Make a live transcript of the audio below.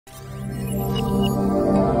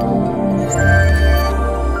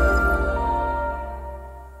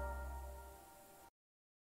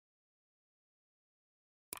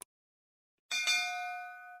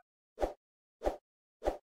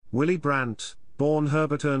Willy Brandt, born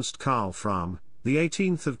Herbert Ernst Karl Frahm, the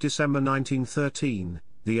 18th of December 1913,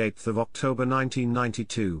 the 8th of October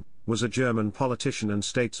 1992, was a German politician and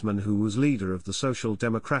statesman who was leader of the Social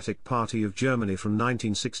Democratic Party of Germany from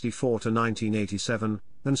 1964 to 1987,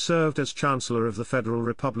 and served as Chancellor of the Federal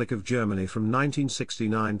Republic of Germany from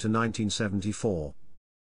 1969 to 1974.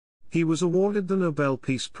 He was awarded the Nobel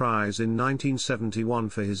Peace Prize in 1971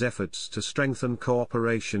 for his efforts to strengthen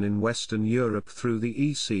cooperation in Western Europe through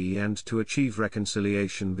the EC and to achieve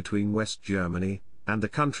reconciliation between West Germany and the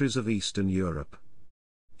countries of Eastern Europe.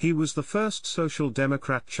 He was the first Social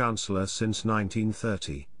Democrat Chancellor since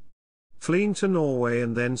 1930. Fleeing to Norway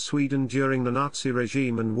and then Sweden during the Nazi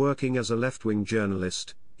regime and working as a left-wing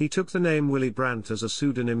journalist, he took the name Willy Brandt as a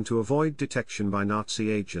pseudonym to avoid detection by Nazi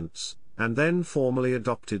agents, and then formally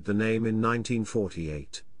adopted the name in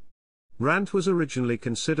 1948. Brandt was originally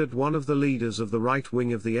considered one of the leaders of the right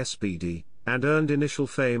wing of the SPD, and earned initial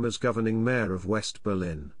fame as governing mayor of West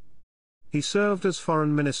Berlin. He served as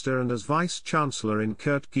foreign minister and as vice-chancellor in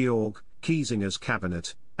Kurt Georg Kiesinger's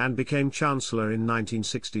cabinet, and became chancellor in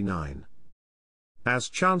 1969. As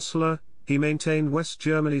chancellor, he maintained West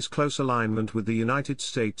Germany's close alignment with the United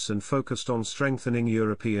States and focused on strengthening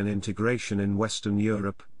European integration in Western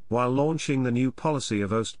Europe, while launching the new policy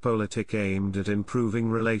of Ostpolitik aimed at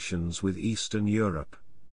improving relations with Eastern Europe.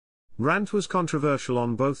 Brandt was controversial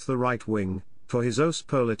on both the right wing, for his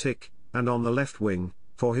Ostpolitik, and on the left wing,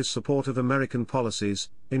 for his support of American policies,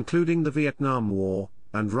 including the Vietnam War,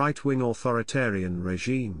 and right-wing authoritarian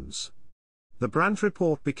regimes. The Brandt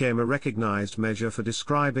Report became a recognized measure for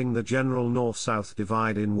describing the general North-South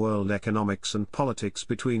divide in world economics and politics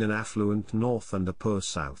between an affluent North and a poor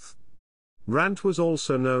South. Brandt was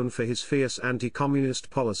also known for his fierce anti-communist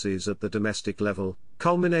policies at the domestic level,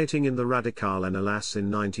 culminating in the Radikale Erlass in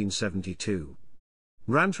 1972.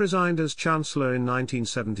 Brandt resigned as Chancellor in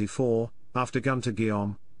 1974, after Günther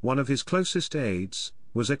Guillaume, one of his closest aides,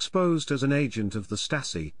 was exposed as an agent of the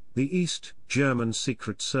Stasi, the East German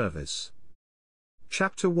Secret Service.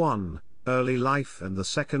 Chapter 1: Early Life and the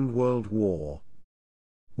Second World War.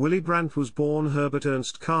 Willy Brandt was born Herbert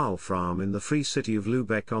Ernst Karl Frahm in the free city of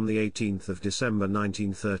Lübeck on the 18th of December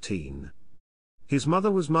 1913. His mother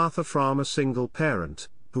was Martha Frahm, a single parent,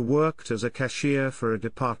 who worked as a cashier for a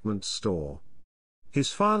department store.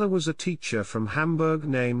 His father was a teacher from Hamburg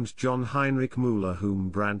named John Heinrich Müller, whom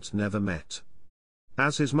Brandt never met.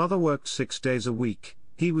 As his mother worked 6 days a week,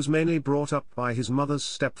 he was mainly brought up by his mother's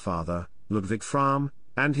stepfather, Ludwig Frahm,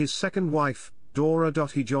 and his second wife, Dora.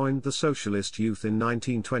 He joined the Socialist Youth in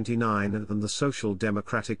 1929 and the Social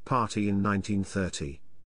Democratic Party in 1930.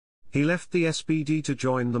 He left the SPD to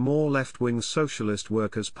join the more left-wing Socialist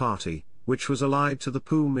Workers' Party, which was allied to the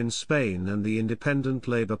PUM in Spain and the Independent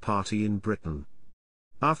Labour Party in Britain.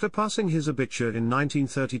 After passing his Abitur in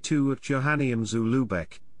 1932 at Johanneum zu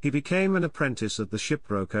Lübeck, he became an apprentice at the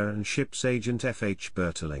shipbroker and ship's agent F.H.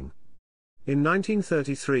 Berteling. In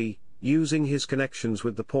 1933, using his connections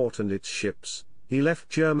with the port and its ships, he left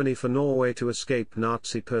Germany for Norway to escape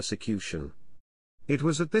Nazi persecution. It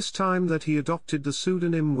was at this time that he adopted the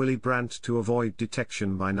pseudonym Willy Brandt to avoid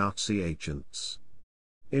detection by Nazi agents.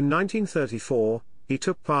 In 1934, he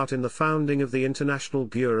took part in the founding of the International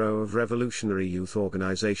Bureau of Revolutionary Youth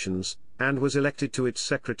Organizations, and was elected to its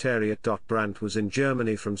secretariat. Brandt was in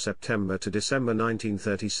Germany from September to December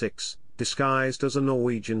 1936, disguised as a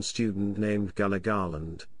Norwegian student named Gunnar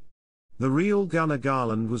Garland. The real Gunnar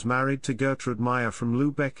Garland was married to Gertrud Meyer from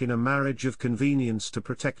Lübeck in a marriage of convenience to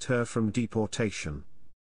protect her from deportation.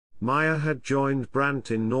 Meyer had joined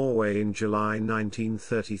Brandt in Norway in July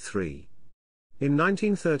 1933. In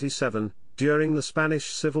 1937, during the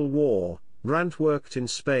Spanish Civil War, Brandt worked in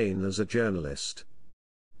Spain as a journalist.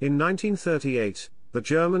 In 1938, the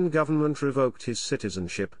German government revoked his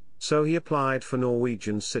citizenship, so he applied for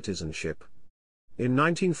Norwegian citizenship. In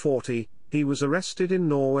 1940, he was arrested in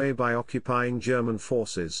Norway by occupying German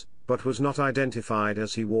forces, but was not identified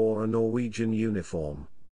as he wore a Norwegian uniform.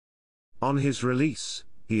 On his release,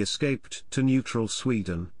 he escaped to neutral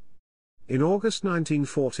Sweden. In August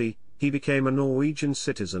 1940, he became a Norwegian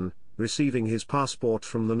citizen, receiving his passport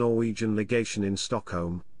from the Norwegian legation in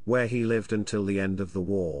Stockholm, where he lived until the end of the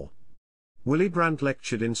war. Willy Brandt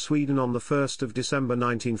lectured in Sweden on the 1st of December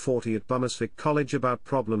 1940 at Bommersvik College about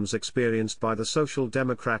problems experienced by the Social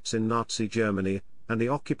Democrats in Nazi Germany, and the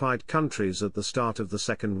occupied countries at the start of the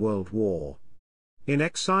Second World War. In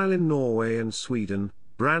exile in Norway and Sweden,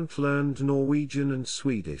 Brandt learned Norwegian and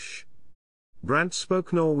Swedish. Brandt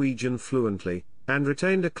spoke Norwegian fluently, and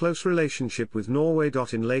retained a close relationship with Norway.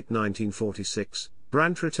 In late 1946,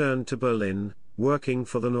 Brandt returned to Berlin, working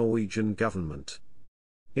for the Norwegian government.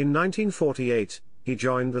 In 1948, he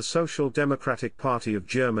joined the Social Democratic Party of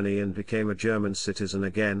Germany and became a German citizen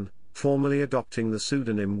again, formally adopting the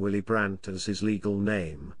pseudonym Willy Brandt as his legal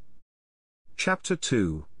name. Chapter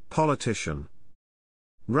 2: Politician.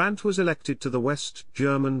 Brandt was elected to the West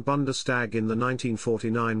German Bundestag in the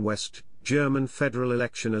 1949 West German federal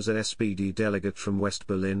election as an SPD delegate from West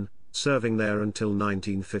Berlin, serving there until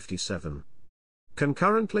 1957.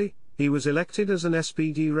 Concurrently, he was elected as an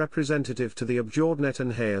SPD representative to the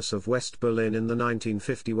Abgeordnetenhaus of West Berlin in the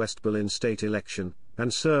 1950 West Berlin state election,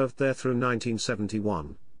 and served there through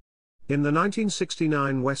 1971. In the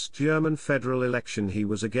 1969 West German federal election he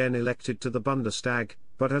was again elected to the Bundestag,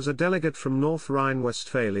 but as a delegate from North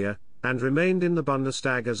Rhine-Westphalia, and remained in the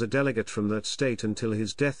Bundestag as a delegate from that state until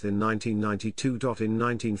his death in 1992. In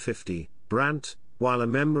 1950, Brandt, while a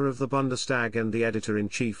member of the Bundestag and the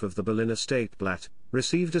editor-in-chief of the Berliner Stateblatt,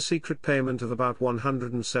 received a secret payment of about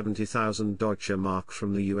 170,000 Deutsche Mark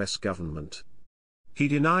from the US government. He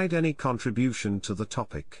denied any contribution to the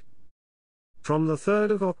topic. From the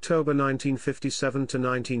 3rd of October 1957 to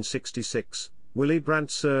 1966, Willy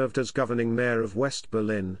Brandt served as governing mayor of West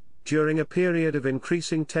Berlin, during a period of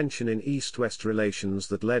increasing tension in East-West relations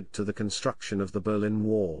that led to the construction of the Berlin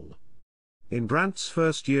Wall. In Brandt's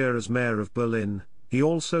first year as mayor of Berlin, he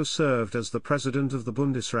also served as the president of the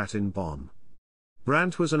Bundesrat in Bonn.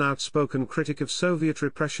 Brandt was an outspoken critic of Soviet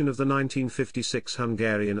repression of the 1956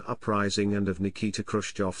 Hungarian uprising and of Nikita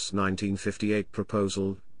Khrushchev's 1958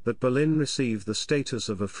 proposal that Berlin receive the status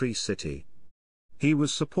of a free city. He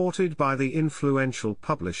was supported by the influential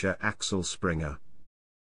publisher Axel Springer.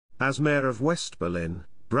 As mayor of West Berlin,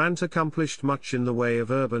 Brandt accomplished much in the way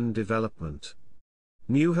of urban development.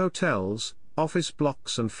 New hotels, office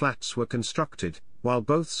blocks and flats were constructed, while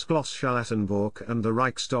both Schloss Charlottenburg and the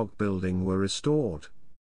Reichstag building were restored.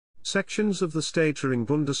 Sections of the Städtering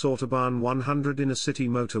Bundesautobahn 100 inner-city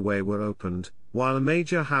motorway were opened, while a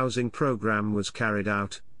major housing program was carried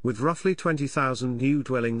out, with roughly 20,000 new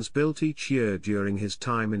dwellings built each year during his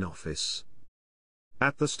time in office.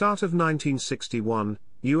 At the start of 1961,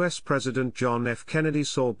 U.S. President John F. Kennedy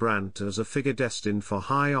saw Brandt as a figure destined for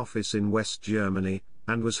high office in West Germany,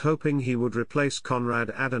 and was hoping he would replace Konrad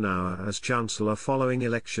Adenauer as Chancellor following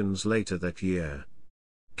elections later that year.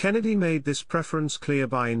 Kennedy made this preference clear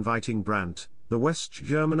by inviting Brandt, the West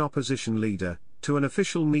German opposition leader, to an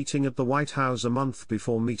official meeting at the White House a month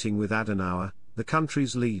before meeting with Adenauer, the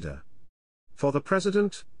country's leader. For the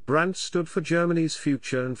president, Brandt stood for Germany's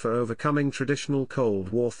future and for overcoming traditional Cold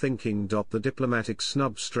War thinking. The diplomatic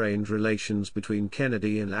snub strained relations between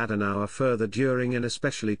Kennedy and Adenauer further during an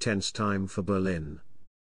especially tense time for Berlin.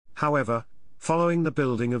 However, following the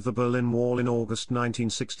building of the Berlin Wall in August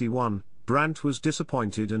 1961, Brandt was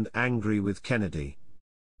disappointed and angry with Kennedy.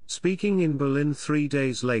 Speaking in Berlin 3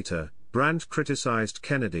 days later, Brandt criticized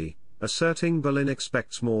Kennedy, asserting Berlin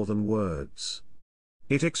expects more than words.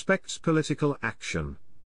 It expects political action.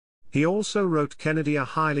 He also wrote Kennedy a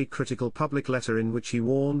highly critical public letter in which he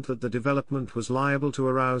warned that the development was liable to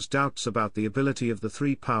arouse doubts about the ability of the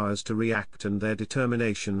three powers to react and their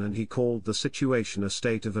determination, and he called the situation a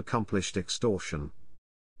state of accomplished extortion.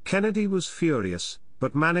 Kennedy was furious,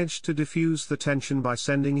 but managed to diffuse the tension by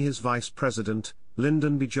sending his vice president,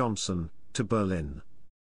 Lyndon B. Johnson, to Berlin.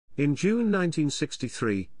 In June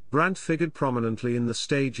 1963, Brandt figured prominently in the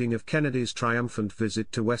staging of Kennedy's triumphant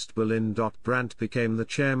visit to West Berlin. Brandt became the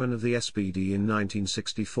chairman of the SPD in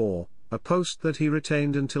 1964, a post that he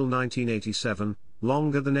retained until 1987,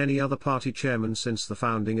 longer than any other party chairman since the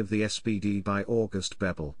founding of the SPD by August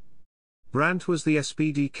Bebel. Brandt was the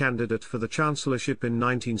SPD candidate for the chancellorship in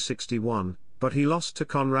 1961, but he lost to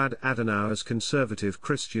Konrad Adenauer's conservative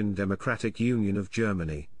Christian Democratic Union of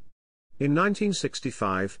Germany. In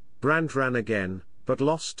 1965, Brandt ran again, but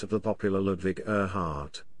lost to the popular Ludwig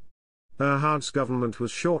Erhard. Erhard's government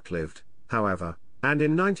was short-lived, however, and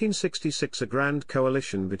in 1966 a grand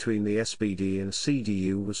coalition between the SPD and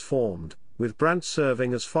CDU was formed, with Brandt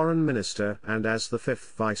serving as foreign minister and as the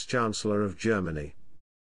fifth vice-chancellor of Germany.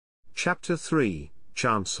 Chapter 3: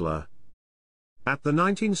 Chancellor. At the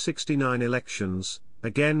 1969 elections,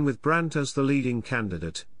 again with Brandt as the leading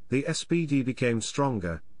candidate, the SPD became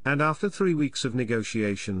stronger, and after 3 weeks of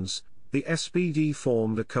negotiations, the SPD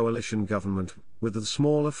formed a coalition government with the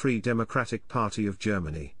smaller Free Democratic Party of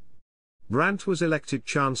Germany. Brandt was elected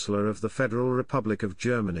Chancellor of the Federal Republic of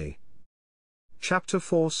Germany. Chapter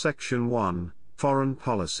 4 Section 1 Foreign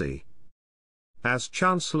Policy. As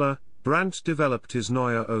Chancellor, Brandt developed his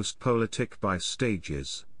Neue Ostpolitik by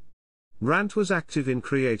stages. Brandt was active in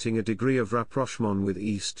creating a degree of rapprochement with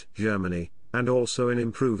East Germany, and also in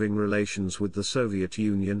improving relations with the Soviet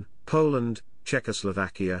Union, Poland,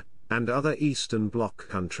 Czechoslovakia, and other Eastern Bloc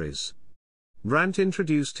countries. Brandt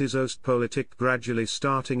introduced his Ostpolitik gradually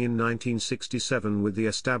starting in 1967 with the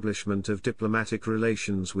establishment of diplomatic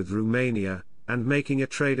relations with Romania, and making a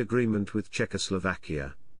trade agreement with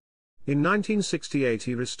Czechoslovakia. In 1968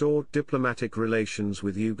 he restored diplomatic relations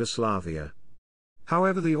with Yugoslavia.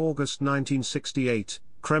 However, the August 1968,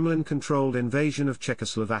 Kremlin-controlled invasion of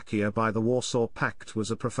Czechoslovakia by the Warsaw Pact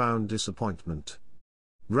was a profound disappointment.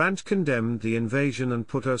 Brandt condemned the invasion and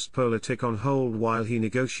put Ostpolitik on hold while he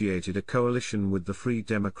negotiated a coalition with the Free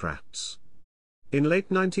Democrats. In late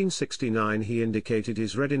 1969 he indicated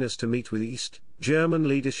his readiness to meet with East German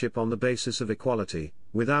leadership on the basis of equality,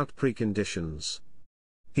 without preconditions.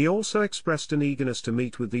 He also expressed an eagerness to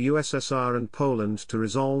meet with the USSR and Poland to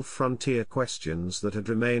resolve frontier questions that had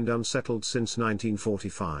remained unsettled since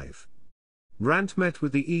 1945. Brandt met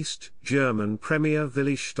with the East German Premier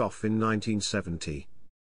Willy Brandt in 1970.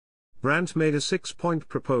 Brandt made a 6-point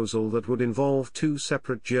proposal that would involve 2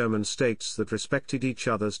 separate German states that respected each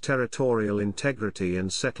other's territorial integrity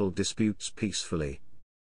and settled disputes peacefully.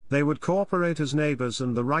 They would cooperate as neighbors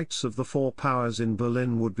and the rights of the 4 powers in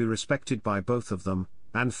Berlin would be respected by both of them,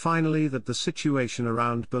 and finally that the situation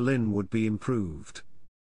around Berlin would be improved.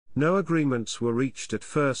 No agreements were reached at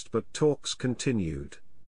first, but talks continued.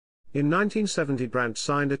 In 1970 Brandt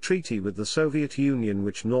signed a treaty with the Soviet Union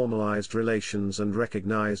which normalized relations and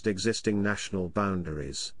recognized existing national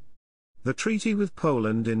boundaries. The treaty with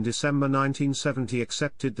Poland in December 1970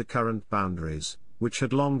 accepted the current boundaries, which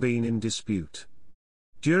had long been in dispute.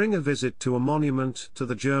 During a visit to a monument to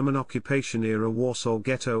the German occupation-era Warsaw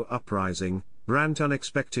Ghetto uprising, Brandt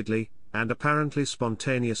unexpectedly, and apparently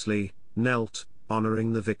spontaneously, knelt,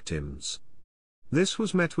 honoring the victims. This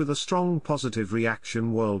was met with a strong positive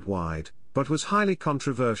reaction worldwide, but was highly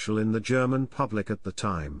controversial in the German public at the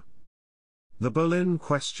time. The Berlin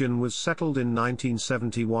question was settled in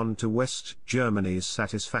 1971 to West Germany's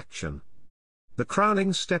satisfaction. The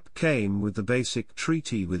crowning step came with the basic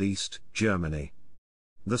treaty with East Germany.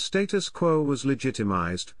 The status quo was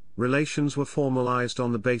legitimized, relations were formalized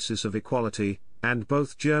on the basis of equality, and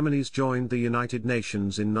both Germanys joined the United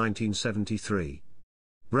Nations in 1973.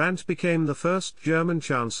 Brandt became the first German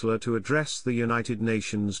Chancellor to address the United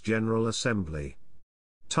Nations General Assembly.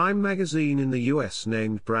 Time magazine in the US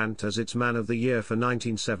named Brandt as its Man of the Year for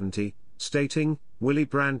 1970, stating, "Willy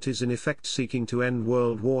Brandt is in effect seeking to end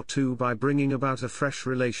World War II by bringing about a fresh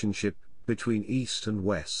relationship between East and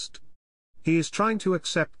West. He is trying to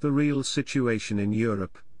accept the real situation in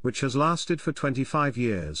Europe, which has lasted for 25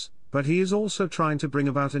 years, but he is also trying to bring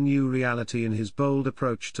about a new reality in his bold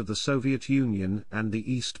approach to the Soviet Union and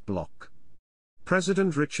the East Bloc."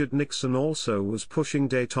 President Richard Nixon also was pushing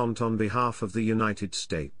détente on behalf of the United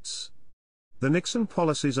States. The Nixon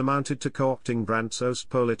policies amounted to co-opting Brandt's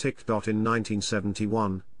Ostpolitik. In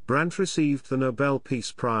 1971, Brandt received the Nobel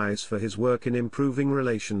Peace Prize for his work in improving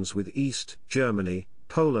relations with East Germany,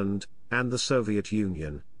 Poland, and the Soviet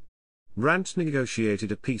Union. Brandt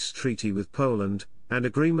negotiated a peace treaty with Poland, and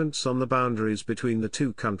agreements on the boundaries between the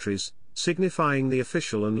 2 countries, signifying the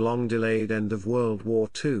official and long-delayed end of World War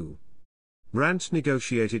II. Brandt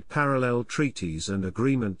negotiated parallel treaties and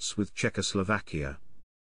agreements with Czechoslovakia.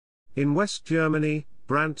 In West Germany,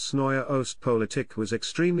 Brandt's Neue Ostpolitik was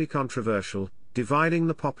extremely controversial, dividing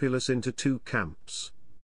the populace into 2 camps.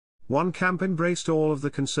 One camp embraced all of the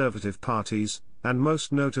conservative parties, and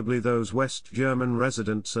most notably those West German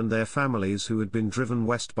residents and their families who had been driven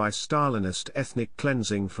west by Stalinist ethnic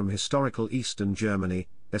cleansing from historical Eastern Germany,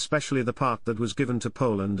 especially the part that was given to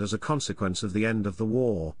Poland as a consequence of the end of the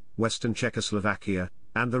war, Western Czechoslovakia,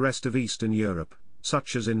 and the rest of Eastern Europe,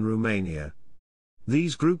 such as in Romania.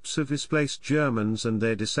 These groups of displaced Germans and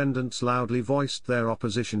their descendants loudly voiced their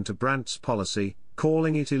opposition to Brandt's policy,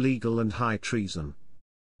 calling it illegal and high treason.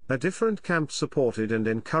 A different camp supported and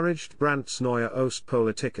encouraged Brandt's Neue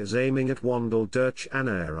Ostpolitik as aiming at Wandel durch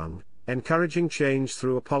Annäherung, encouraging change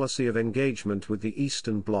through a policy of engagement with the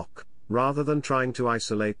Eastern Bloc, rather than trying to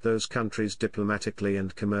isolate those countries diplomatically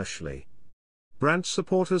and commercially. Brandt's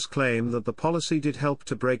supporters claim that the policy did help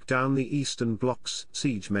to break down the Eastern Bloc's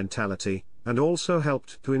siege mentality, and also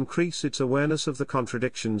helped to increase its awareness of the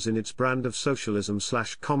contradictions in its brand of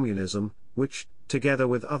socialism/communism, which, together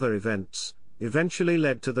with other events, eventually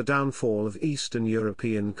led to the downfall of Eastern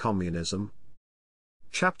European communism.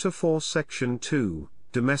 Chapter 4 Section 2,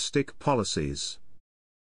 Domestic Policies.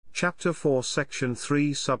 Chapter 4 Section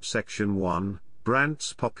 3 Subsection 1,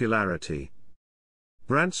 Brandt's Popularity.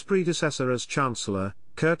 Brandt's predecessor as Chancellor,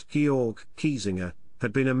 Kurt Georg Kiesinger,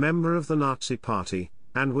 had been a member of the Nazi Party,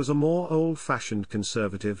 and was a more old-fashioned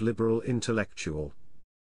conservative liberal intellectual.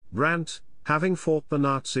 Brandt, having fought the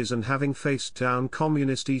Nazis and having faced down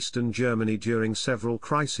communist Eastern Germany during several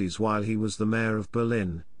crises while he was the mayor of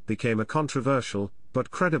Berlin, became a controversial,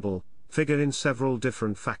 but credible, figure in several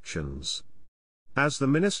different factions. As the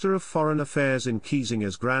Minister of Foreign Affairs in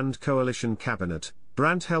Kiesinger's Grand Coalition cabinet,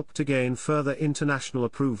 Brandt helped to gain further international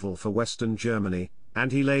approval for Western Germany,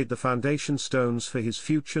 and he laid the foundation stones for his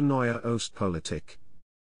future Neue Ostpolitik.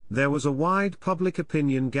 There was a wide public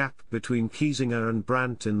opinion gap between Kiesinger and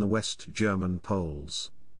Brandt in the West German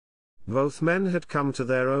polls. Both men had come to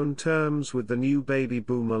their own terms with the new baby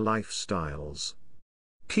boomer lifestyles.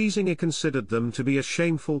 Kiesinger considered them to be a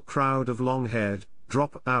shameful crowd of long-haired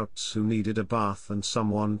dropouts who needed a bath and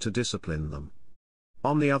someone to discipline them.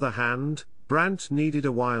 On the other hand, Brandt needed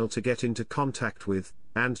a while to get into contact with,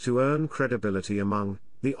 and to earn credibility among,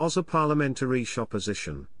 the Außerparlamentarische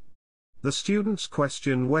opposition. The students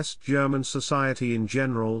question West German society in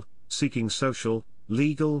general, seeking social,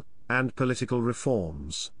 legal, and political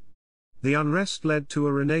reforms. The unrest led to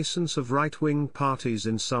a renaissance of right-wing parties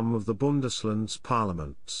in some of the Bundesland's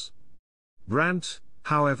parliaments. Brandt,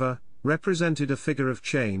 however, represented a figure of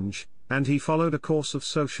change, and he followed a course of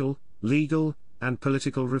social, legal, and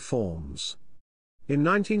political reforms. In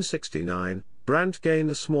 1969, Brandt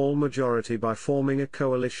gained a small majority by forming a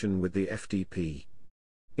coalition with the FDP.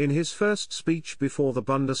 In his first speech before the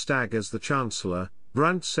Bundestag as the Chancellor,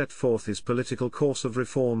 Brandt set forth his political course of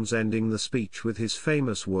reforms, ending the speech with his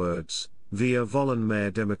famous words, "Wir wollen mehr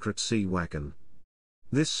Demokratie wagen."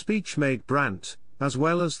 This speech made Brandt, as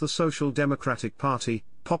well as the Social Democratic Party,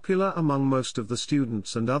 popular among most of the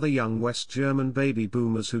students and other young West German baby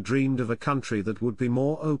boomers who dreamed of a country that would be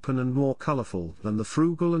more open and more colorful than the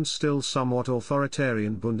frugal and still somewhat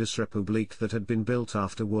authoritarian Bundesrepublik that had been built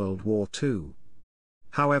after World War II.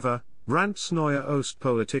 However, Brandt's Neue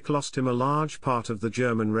Ostpolitik lost him a large part of the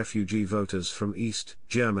German refugee voters from East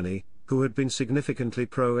Germany, who had been significantly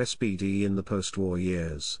pro-SPD in the post-war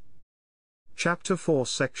years. Chapter 4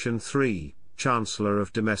 Section 3, Chancellor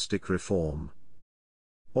of Domestic Reform.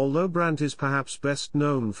 Although Brandt is perhaps best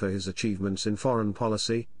known for his achievements in foreign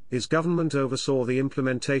policy, his government oversaw the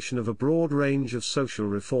implementation of a broad range of social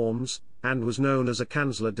reforms, and was known as a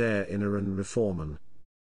Kanzler der inneren Reformen.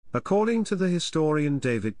 According to the historian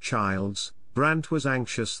David Childs, Brandt was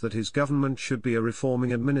anxious that his government should be a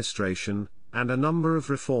reforming administration, and a number of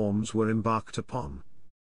reforms were embarked upon.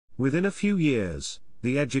 Within a few years,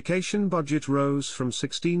 the education budget rose from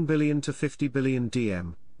 16 billion to 50 billion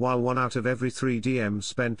DM, while 1 out of every 3 DM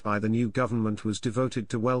spent by the new government was devoted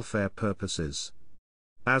to welfare purposes.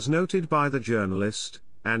 As noted by the journalist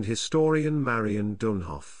and historian Marion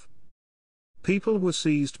Dunhoff, people were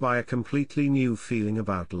seized by a completely new feeling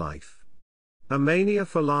about life. A mania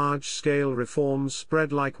for large-scale reforms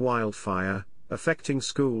spread like wildfire, affecting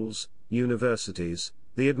schools, universities,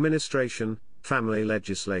 the administration, family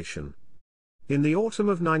legislation. In the autumn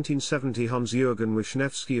of 1970, Hans-Jürgen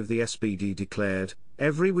Wischnewski of the SPD declared,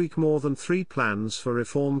 "Every week more than 3 plans for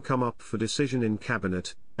reform come up for decision in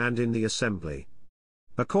cabinet, and in the assembly."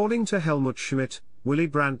 According to Helmut Schmidt, Willy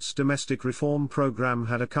Brandt's domestic reform program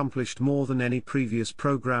had accomplished more than any previous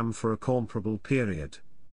program for a comparable period.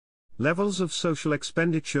 Levels of social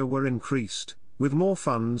expenditure were increased, with more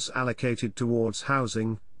funds allocated towards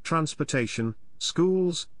housing, transportation,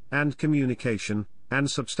 schools, and communication,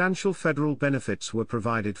 and substantial federal benefits were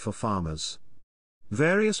provided for farmers.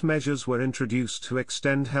 Various measures were introduced to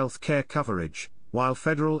extend health care coverage, while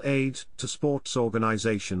federal aid to sports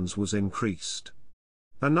organizations was increased.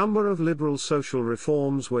 A number of liberal social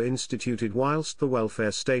reforms were instituted whilst the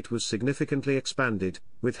welfare state was significantly expanded,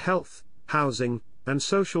 with health, housing, and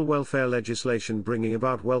social welfare legislation bringing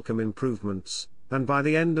about welcome improvements, and by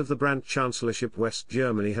the end of the Brandt Chancellorship West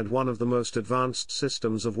Germany had one of the most advanced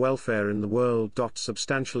systems of welfare in the world.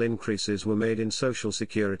 Substantial increases were made in social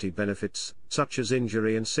security benefits, such as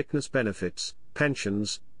injury and sickness benefits,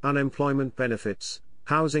 pensions, unemployment benefits,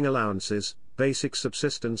 housing allowances, basic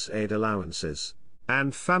subsistence aid allowances,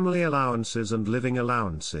 and family allowances and living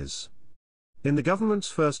allowances. In the government's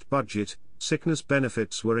first budget, sickness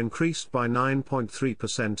benefits were increased by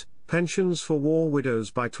 9.3%, pensions for war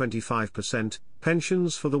widows by 25%,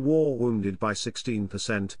 pensions for the war wounded by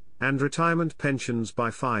 16%, and retirement pensions by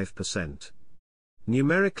 5%.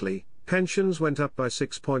 Numerically, pensions went up by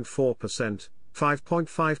 6.4%,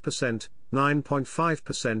 5.5%,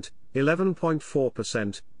 9.5%,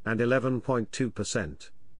 11.4%, and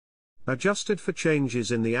 11.2%. Adjusted for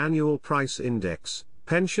changes in the annual price index,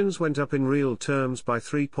 pensions went up in real terms by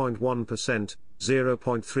 3.1%,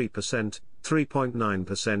 0.3%,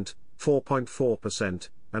 3.9%, 4.4%,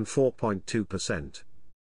 and 4.2%.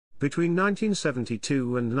 Between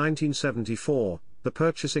 1972 and 1974, the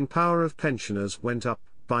purchasing power of pensioners went up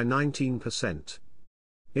by 19%.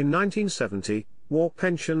 In 1970, war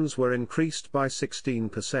pensions were increased by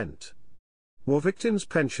 16%. War victims'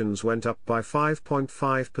 pensions went up by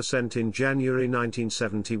 5.5% in January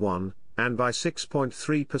 1971, and by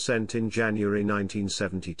 6.3% in January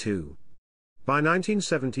 1972. By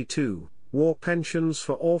 1972, war pensions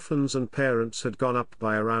for orphans and parents had gone up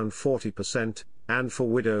by around 40%, and for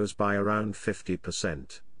widows by around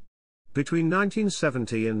 50%. Between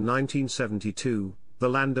 1970 and 1972, the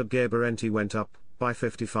Landesgebühren went up by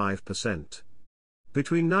 55%.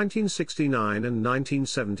 Between 1969 and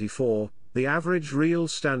 1974, the average real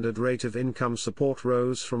standard rate of income support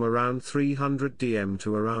rose from around 300 dm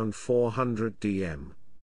to around 400 dm.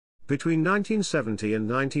 Between 1970 and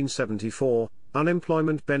 1974,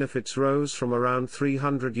 unemployment benefits rose from around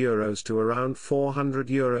 €300 to around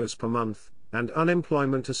 €400 per month, and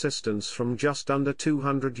unemployment assistance from just under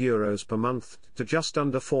 €200 per month to just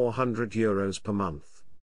under €400 per month.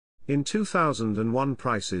 In 2001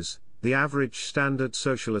 prices, the average standard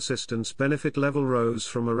social assistance benefit level rose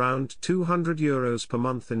from around €200 per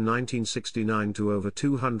month in 1969 to over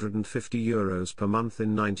 €250 per month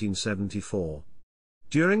in 1974.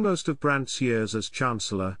 During most of Brandt's years as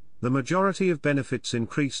Chancellor, the majority of benefits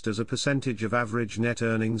increased as a percentage of average net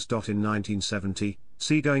earnings. In 1970,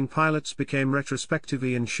 seagoing pilots became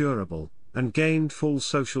retrospectively insurable, and gained full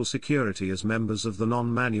Social Security as members of the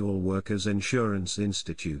Non-Manual Workers Insurance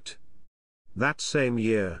Institute. That same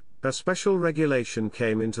year, a special regulation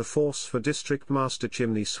came into force for district master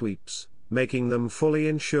chimney sweeps, making them fully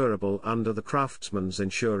insurable under the Craftsman's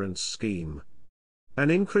Insurance Scheme.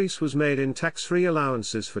 An increase was made in tax-free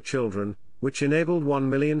allowances for children, which enabled 1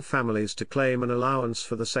 million families to claim an allowance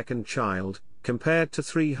for the second child, compared to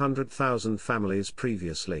 300,000 families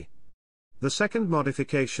previously. The second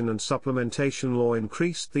modification and supplementation law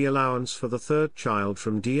increased the allowance for the third child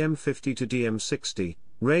from DM50 to DM60,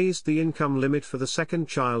 raised the income limit for the second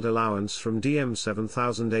child allowance from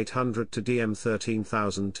DM7,800 to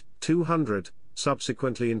DM13,200,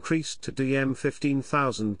 subsequently increased to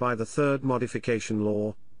DM15,000 by the third modification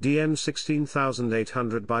law,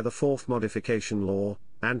 DM16,800 by the fourth modification law,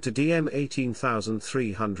 and to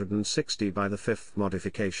DM18,360 by the fifth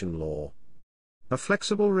modification law. A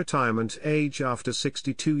flexible retirement age after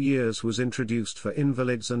 62 years was introduced for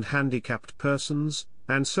invalids and handicapped persons,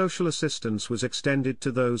 and social assistance was extended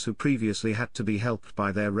to those who previously had to be helped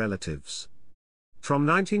by their relatives. From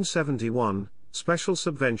 1971, special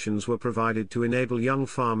subventions were provided to enable young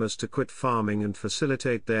farmers to quit farming and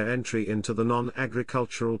facilitate their entry into the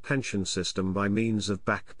non-agricultural pension system by means of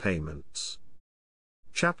back payments.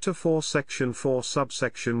 Chapter 4 Section 4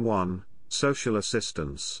 Subsection 1, Social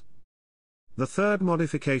Assistance. The third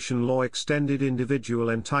modification law extended individual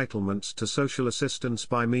entitlements to social assistance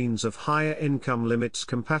by means of higher income limits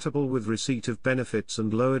compatible with receipt of benefits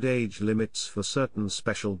and lowered age limits for certain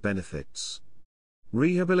special benefits.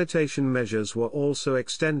 Rehabilitation measures were also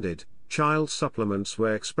extended. Child supplements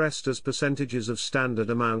were expressed as percentages of standard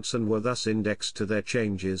amounts and were thus indexed to their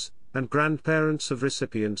changes, and grandparents of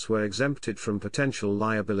recipients were exempted from potential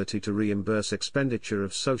liability to reimburse expenditure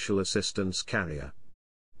of social assistance carrier.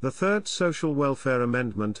 The Third Social Welfare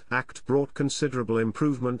Amendment Act brought considerable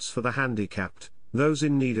improvements for the handicapped, those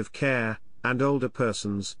in need of care, and older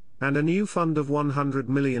persons, and a new fund of 100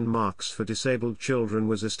 million marks for disabled children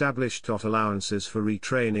was established. Allowances for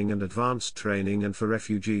retraining and advanced training and for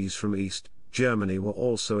refugees from East Germany were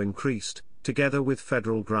also increased, together with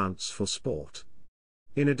federal grants for sport.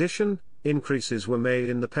 In addition, increases were made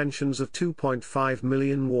in the pensions of 2.5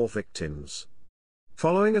 million war victims.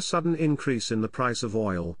 Following a sudden increase in the price of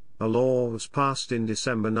oil, a law was passed in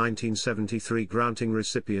December 1973 granting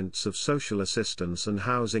recipients of social assistance and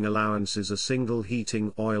housing allowances a single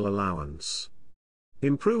heating oil allowance.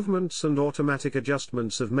 Improvements and automatic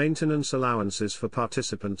adjustments of maintenance allowances for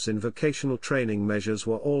participants in vocational training measures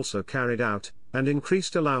were also carried out, and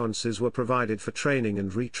increased allowances were provided for training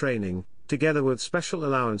and retraining, together with special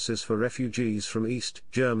allowances for refugees from East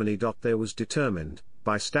Germany. There was determined,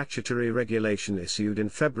 by statutory regulation issued in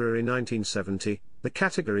February 1970, the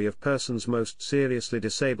category of persons most seriously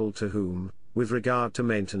disabled to whom, with regard to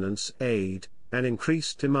maintenance aid, an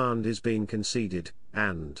increased demand is being conceded,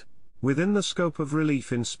 and, within the scope of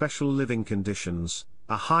relief in special living conditions,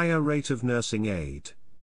 a higher rate of nursing aid.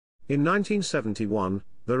 In 1971,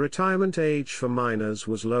 the retirement age for minors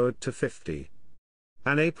was lowered to 50.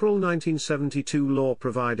 An April 1972 law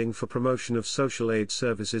providing for promotion of social aid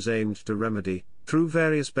services aimed to remedy, through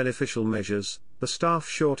various beneficial measures, the staff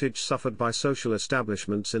shortage suffered by social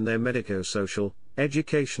establishments in their medico-social,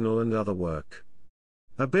 educational and other work.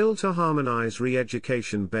 A bill to harmonize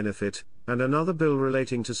re-education benefit, and another bill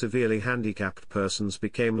relating to severely handicapped persons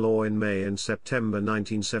became law in May and September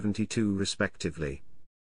 1972 respectively.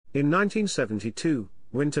 In 1972,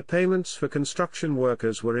 winter payments for construction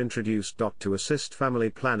workers were introduced. To assist family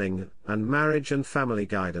planning and marriage and family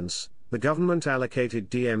guidance, the government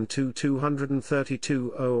allocated Dm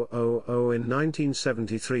 232,000 in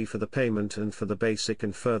 1973 for the payment and for the basic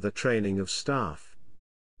and further training of staff.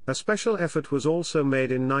 A special effort was also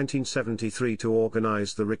made in 1973 to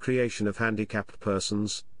organize the recreation of handicapped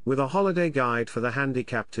persons, with a holiday guide for the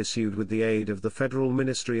handicapped issued with the aid of the Federal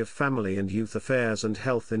Ministry of Family and Youth Affairs and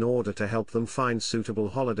Health in order to help them find suitable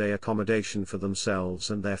holiday accommodation for themselves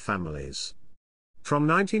and their families. From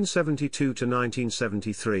 1972 to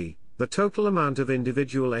 1973, the total amount of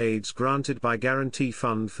individual aids granted by Guarantee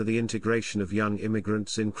Fund for the integration of young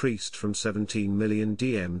immigrants increased from 17 million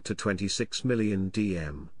dm to 26 million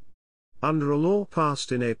dm. Under a law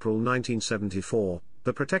passed in April 1974,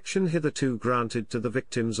 the protection hitherto granted to the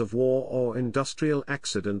victims of war or industrial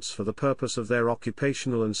accidents for the purpose of their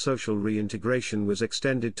occupational and social reintegration was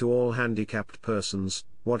extended to all handicapped persons,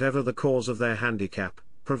 whatever the cause of their handicap,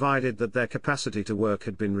 provided that their capacity to work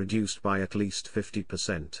had been reduced by at least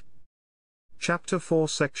 50%. Chapter 4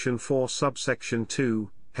 Section 4 Subsection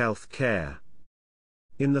 2, Health Care.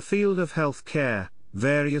 In the field of health care,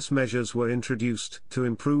 various measures were introduced to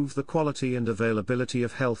improve the quality and availability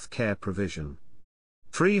of health care provision.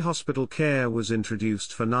 Free hospital care was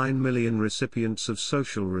introduced for 9 million recipients of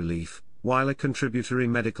social relief, while a contributory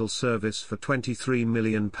medical service for 23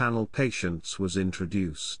 million panel patients was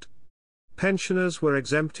introduced. Pensioners were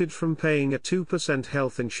exempted from paying a 2%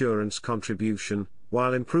 health insurance contribution,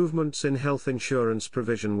 while improvements in health insurance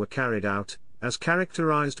provision were carried out, as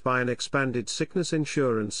characterized by an expanded sickness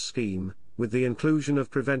insurance scheme, with the inclusion of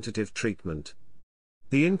preventative treatment.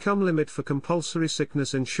 The income limit for compulsory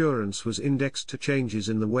sickness insurance was indexed to changes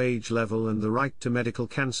in the wage level, and the right to medical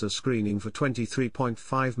cancer screening for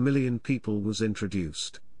 23.5 million people was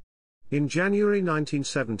introduced. In January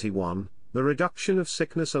 1971, the reduction of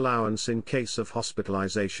sickness allowance in case of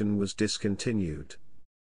hospitalization was discontinued.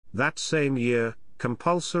 That same year,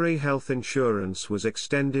 compulsory health insurance was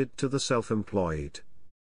extended to the self-employed.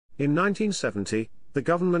 In 1970, the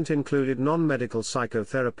government included non-medical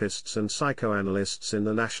psychotherapists and psychoanalysts in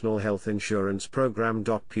the National Health Insurance Program.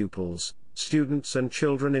 Pupils, students and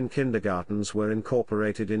children in kindergartens were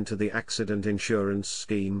incorporated into the accident insurance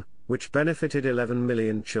scheme, which benefited 11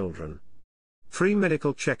 million children. Free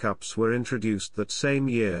medical checkups were introduced that same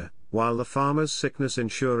year, while the Farmers' Sickness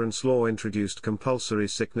Insurance Law introduced compulsory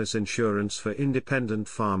sickness insurance for independent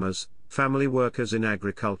farmers, family workers in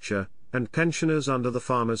agriculture, and pensioners under the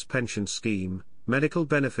Farmers' Pension Scheme, medical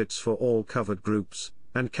benefits for all covered groups,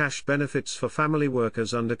 and cash benefits for family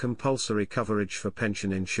workers under compulsory coverage for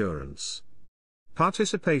pension insurance.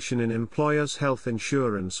 Participation in employers' health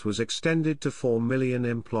insurance was extended to 4 million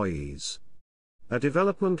employees. A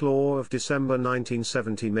development law of December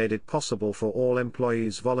 1970 made it possible for all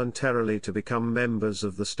employees voluntarily to become members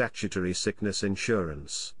of the statutory sickness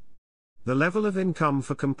insurance. The level of income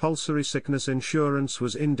for compulsory sickness insurance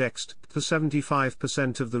was indexed to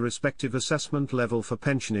 75% of the respective assessment level for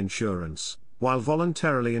pension insurance, while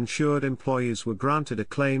voluntarily insured employees were granted a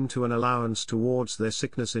claim to an allowance towards their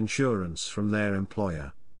sickness insurance from their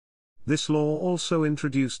employer. This law also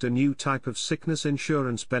introduced a new type of sickness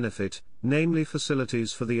insurance benefit, namely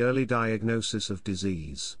facilities for the early diagnosis of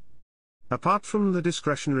disease. Apart from the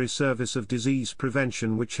discretionary service of disease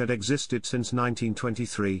prevention which had existed since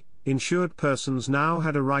 1923, insured persons now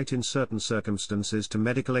had a right in certain circumstances to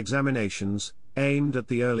medical examinations, aimed at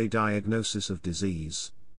the early diagnosis of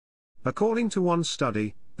disease. According to one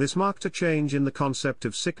study, this marked a change in the concept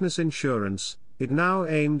of sickness insurance. It now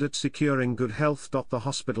aimed at securing good health. The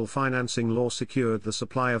hospital financing law secured the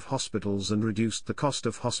supply of hospitals and reduced the cost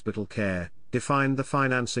of hospital care, defined the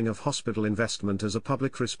financing of hospital investment as a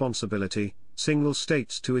public responsibility, single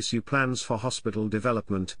states to issue plans for hospital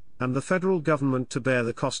development, and the federal government to bear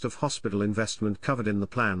the cost of hospital investment covered in the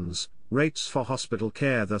plans, rates for hospital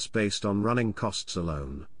care thus based on running costs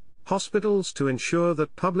alone. Hospitals to ensure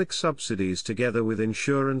that public subsidies together with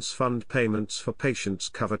insurance fund payments for patients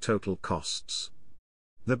cover total costs.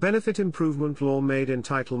 The Benefit Improvement Law made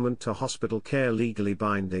entitlement to hospital care legally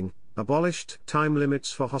binding, abolished time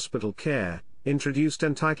limits for hospital care, introduced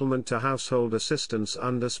entitlement to household assistance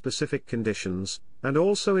under specific conditions, and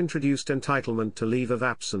also introduced entitlement to leave of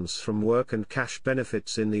absence from work and cash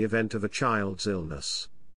benefits in the event of a child's illness.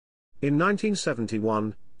 In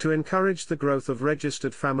 1971, to encourage the growth of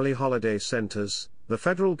registered family holiday centers, the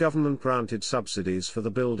federal government granted subsidies for the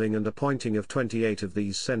building and appointing of 28 of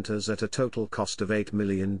these centers at a total cost of 8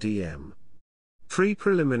 million dm. Free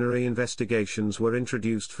preliminary investigations were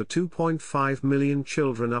introduced for 2.5 million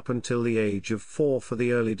children up until the age of 4 for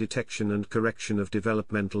the early detection and correction of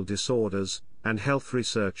developmental disorders, and health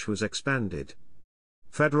research was expanded.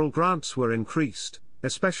 Federal grants were increased,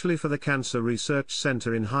 especially for the Cancer Research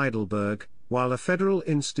Center in Heidelberg, while a Federal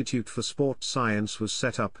Institute for Sports Science was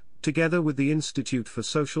set up, together with the Institute for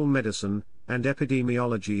Social Medicine and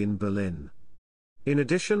Epidemiology in Berlin. In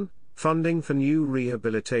addition, funding for new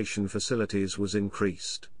rehabilitation facilities was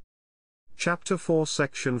increased. Chapter 4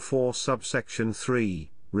 Section 4 Subsection 3,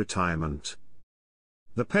 Retirement.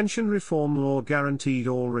 The pension reform law guaranteed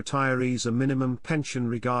all retirees a minimum pension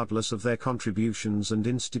regardless of their contributions and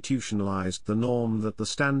institutionalized the norm that the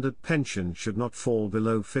standard pension should not fall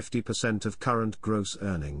below 50% of current gross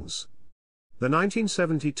earnings. The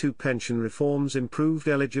 1972 pension reforms improved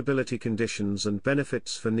eligibility conditions and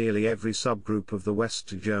benefits for nearly every subgroup of the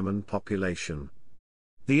West German population.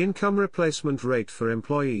 The income replacement rate for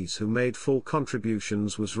employees who made full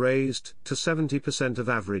contributions was raised to 70% of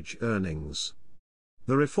average earnings.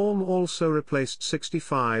 The reform also replaced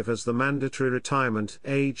 65 as the mandatory retirement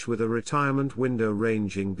age with a retirement window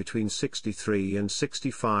ranging between 63 and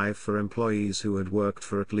 65 for employees who had worked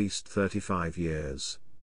for at least 35 years.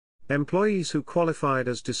 Employees who qualified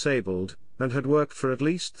as disabled, and had worked for at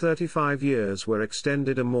least 35 years were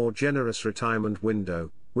extended a more generous retirement window,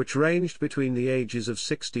 which ranged between the ages of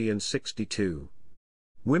 60 and 62.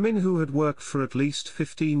 Women who had worked for at least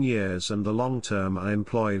 15 years and the long-term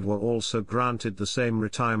unemployed were also granted the same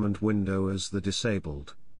retirement window as the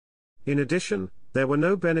disabled. In addition, there were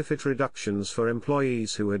no benefit reductions for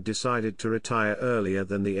employees who had decided to retire earlier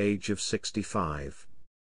than the age of 65.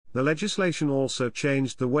 The legislation also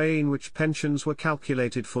changed the way in which pensions were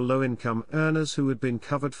calculated for low-income earners who had been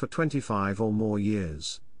covered for 25 or more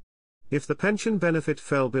years. If the pension benefit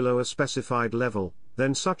fell below a specified level,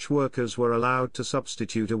 then such workers were allowed to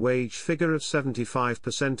substitute a wage figure of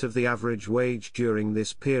 75% of the average wage during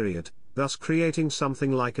this period, thus creating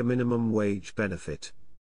something like a minimum wage benefit.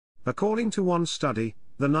 According to one study,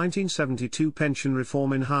 the 1972 pension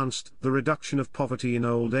reform enhanced the reduction of poverty in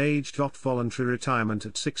old age. Voluntary retirement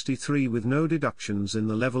at 63 with no deductions in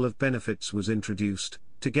the level of benefits was introduced,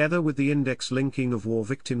 together with the index linking of war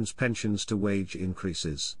victims' pensions to wage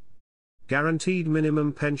increases. Guaranteed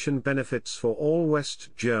minimum pension benefits for all West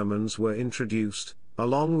Germans were introduced,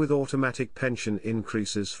 along with automatic pension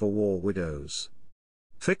increases for war widows.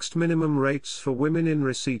 Fixed minimum rates for women in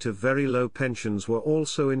receipt of very low pensions were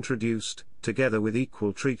also introduced, together with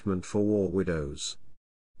equal treatment for war widows.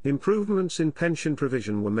 Improvements in pension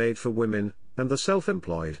provision were made for women and the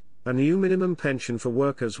self-employed. A new minimum pension for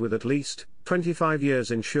workers with at least 25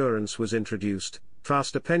 years insurance was introduced.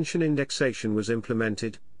 Faster pension indexation was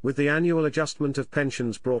implemented, with the annual adjustment of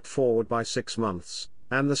pensions brought forward by 6 months,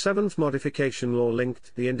 and the 7th modification law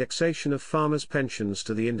linked the indexation of farmers' pensions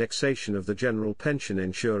to the indexation of the general pension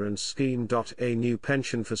insurance scheme. A new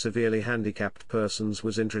pension for severely handicapped persons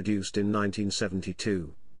was introduced in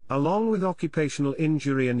 1972, along with occupational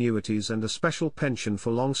injury annuities and a special pension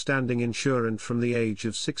for long-standing insurance from the age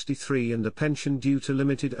of 63 and a pension due to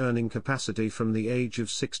limited earning capacity from the age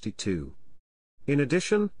of 62. In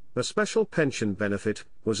addition, a special pension benefit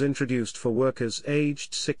was introduced for workers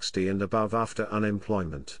aged 60 and above after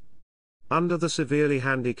unemployment. Under the Severely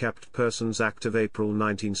Handicapped Persons Act of April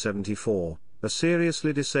 1974, a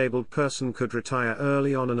seriously disabled person could retire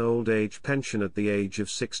early on an old age pension at the age of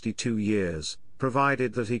 62 years,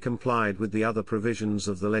 provided that he complied with the other provisions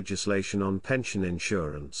of the legislation on pension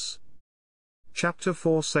insurance. Chapter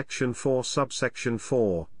 4 Section 4 Subsection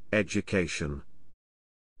 4, Education.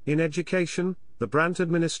 In education, the Brandt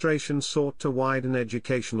administration sought to widen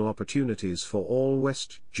educational opportunities for all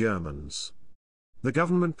West Germans. The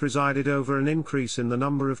government presided over an increase in the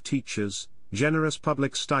number of teachers, generous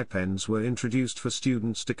public stipends were introduced for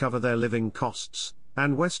students to cover their living costs,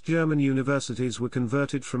 and West German universities were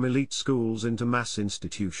converted from elite schools into mass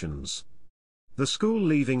institutions. The school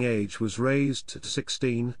leaving age was raised to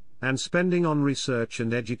 16, and spending on research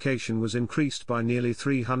and education was increased by nearly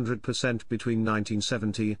 300% between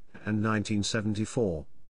 1970 and 1974.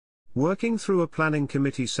 Working through a planning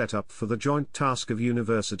committee set up for the joint task of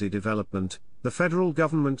university development, the federal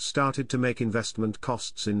government started to make investment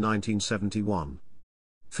costs in 1971.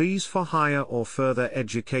 Fees for higher or further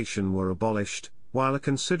education were abolished, while a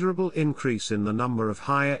considerable increase in the number of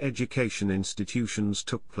higher education institutions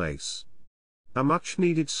took place. A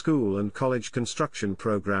much-needed school and college construction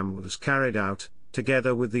program was carried out,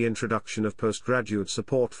 together with the introduction of postgraduate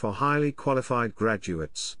support for highly qualified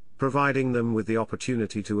graduates, providing them with the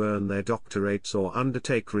opportunity to earn their doctorates or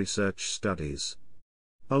undertake research studies.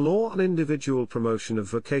 A law on individual promotion of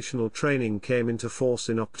vocational training came into force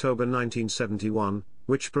in October 1971,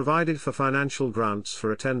 which provided for financial grants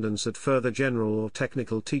for attendance at further general or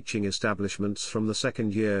technical teaching establishments from the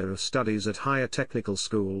second year of studies at higher technical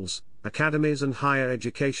schools, academies and higher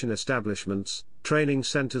education establishments, training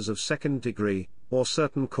centers of second degree, or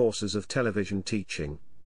certain courses of television teaching.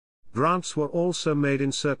 Grants were also made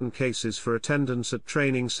in certain cases for attendance at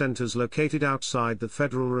training centers located outside the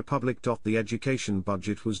Federal Republic. The education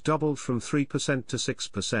budget was doubled from 3% to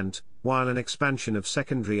 6%, while an expansion of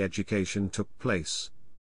secondary education took place.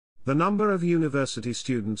 The number of university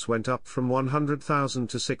students went up from 100,000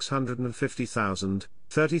 to 650,000,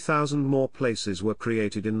 30,000 more places were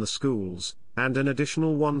created in the schools, and an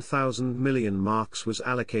additional 1,000 million marks was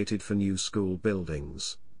allocated for new school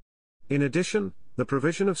buildings. In addition, the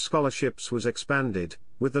provision of scholarships was expanded,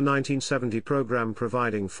 with the 1970 program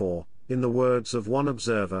providing for, in the words of one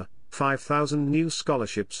observer, 5,000 new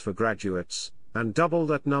scholarships for graduates, and double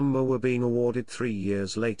that number were being awarded 3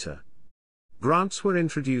 years later. Grants were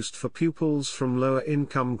introduced for pupils from lower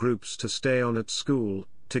income groups to stay on at school,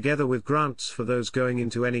 together with grants for those going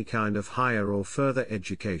into any kind of higher or further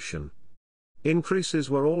education. Increases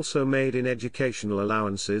were also made in educational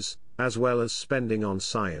allowances, as well as spending on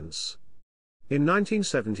science. In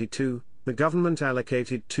 1972, the government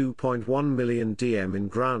allocated 2.1 million DM in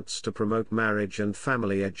grants to promote marriage and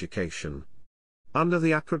family education. Under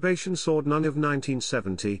the Appropriations Ordinance of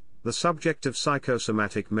 1970, the subject of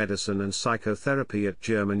psychosomatic medicine and psychotherapy at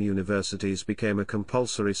German universities became a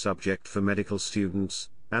compulsory subject for medical students,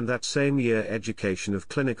 and that same year education of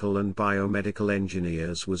clinical and biomedical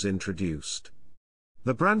engineers was introduced.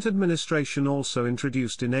 The Brandt administration also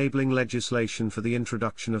introduced enabling legislation for the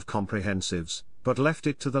introduction of comprehensives, but left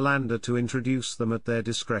it to the Länder to introduce them at their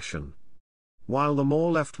discretion. While the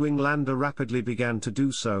more left-wing Länder rapidly began to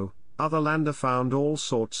do so, other Länder found all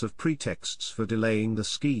sorts of pretexts for delaying the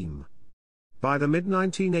scheme. By the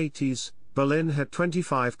mid-1980s, Berlin had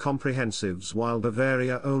 25 comprehensives while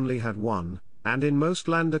Bavaria only had 1, and in most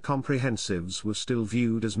Länder comprehensives were still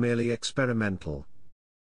viewed as merely experimental.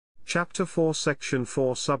 Chapter 4 Section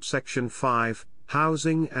 4 Subsection 5,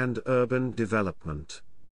 Housing and Urban Development.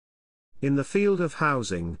 In the field of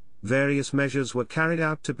housing, various measures were carried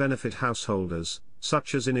out to benefit householders,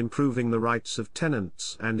 such as in improving the rights of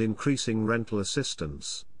tenants and increasing rental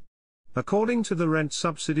assistance. According to the Rent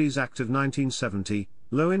Subsidies Act of 1970,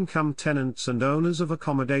 low-income tenants and owners of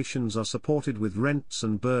accommodations are supported with rents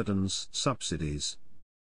and burdens subsidies.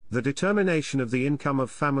 The determination of the income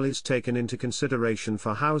of families taken into consideration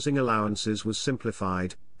for housing allowances was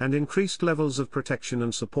simplified, and increased levels of protection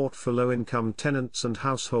and support for low-income tenants and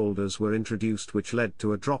householders were introduced, which led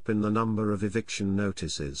to a drop in the number of eviction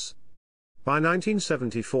notices. By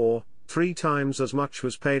 1974, 3 times as much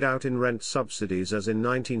was paid out in rent subsidies as in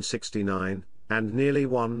 1969, and nearly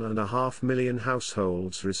 1.5 million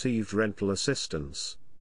households received rental assistance.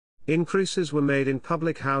 Increases were made in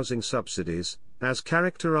public housing subsidies, as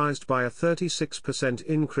characterized by a 36%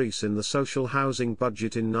 increase in the social housing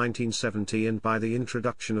budget in 1970 and by the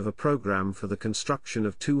introduction of a program for the construction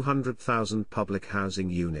of 200,000 public housing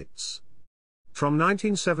units. From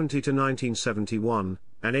 1970 to 1971,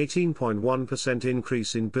 an 18.1%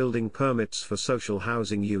 increase in building permits for social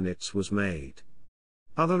housing units was made.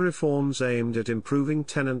 Other reforms aimed at improving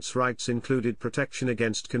tenants' rights included protection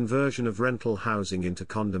against conversion of rental housing into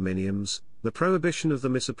condominiums, the prohibition of the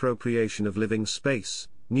misappropriation of living space,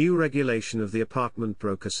 new regulation of the apartment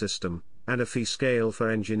broker system, and a fee scale for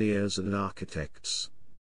engineers and architects.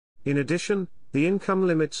 In addition, the income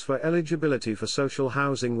limits for eligibility for social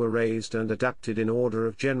housing were raised and adapted in order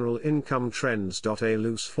of general income trends. A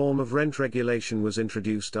loose form of rent regulation was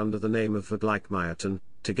introduced under the name of ́vɪliː,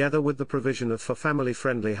 together with the provision of for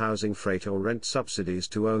family-friendly housing freight or rent subsidies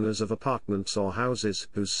to owners of apartments or houses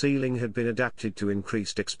whose ceiling had been adapted to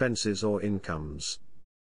increased expenses or incomes.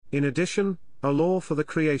 In addition, a law for the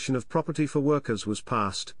creation of property for workers was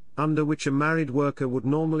passed, under which a married worker would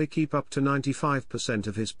normally keep up to 95%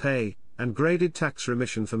 of his pay, and graded tax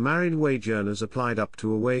remission for married wage earners applied up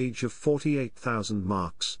to a wage of 48,000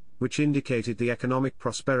 marks, which indicated the economic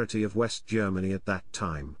prosperity of West Germany at that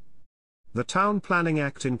time. The Town Planning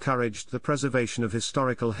Act encouraged the preservation of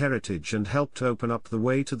historical heritage and helped open up the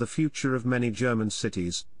way to the future of many German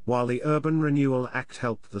cities, while the Urban Renewal Act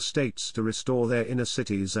helped the states to restore their inner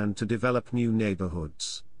cities and to develop new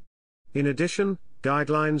neighborhoods. In addition,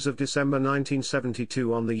 Guidelines of December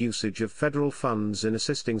 1972 on the usage of federal funds in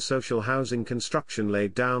assisting social housing construction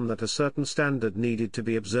laid down that a certain standard needed to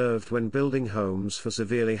be observed when building homes for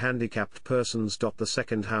severely handicapped persons. The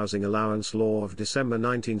Second Housing Allowance Law of December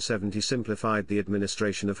 1970 simplified the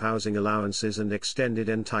administration of housing allowances and extended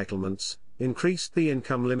entitlements, increased the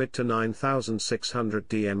income limit to 9,600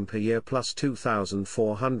 DM per year plus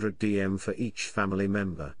 2,400 DM for each family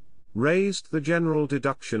member. Raised the general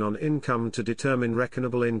deduction on income to determine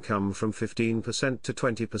reckonable income from 15% to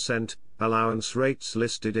 20%, allowance rates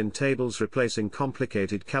listed in tables replacing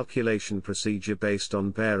complicated calculation procedure based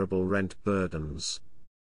on bearable rent burdens.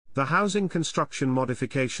 The Housing Construction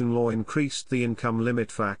Modification Law increased the income limit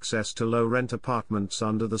for access to low-rent apartments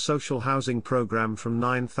under the social housing program from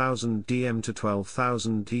 9,000 DM to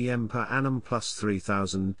 12,000 DM per annum plus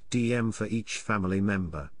 3,000 DM for each family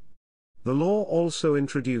member. The law also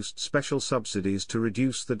introduced special subsidies to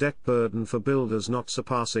reduce the debt burden for builders not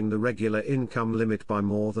surpassing the regular income limit by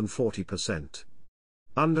more than 40%.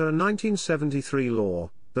 Under a 1973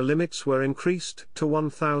 law, the limits were increased to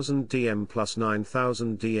 1,000 DM plus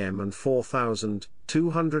 9,000 DM and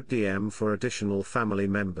 4,200 DM for additional family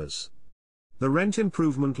members. The Rent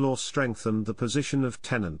Improvement Law strengthened the position of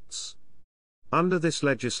tenants. Under this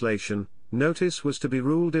legislation, notice was to be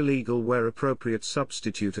ruled illegal where appropriate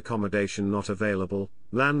substitute accommodation not available,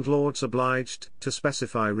 landlords obliged to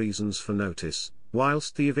specify reasons for notice,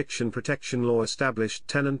 whilst the Eviction Protection Law established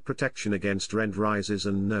tenant protection against rent rises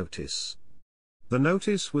and notice. The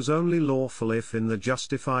notice was only lawful if in the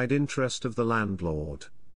justified interest of the landlord.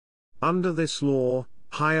 Under this law,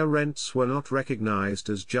 higher rents were not recognized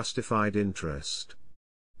as justified interest.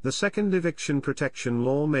 The second Eviction Protection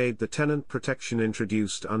Law made the tenant protection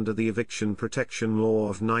introduced under the Eviction Protection Law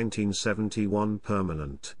of 1971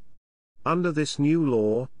 permanent. Under this new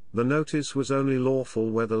law, the notice was only lawful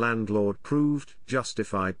where the landlord proved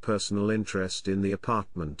justified personal interest in the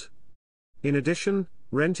apartment. In addition,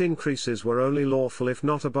 rent increases were only lawful if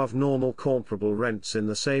not above normal comparable rents in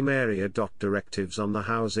the same area. Directives on the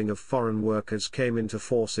housing of foreign workers came into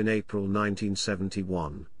force in April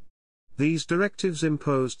 1971. These directives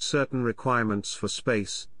imposed certain requirements for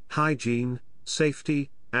space, hygiene,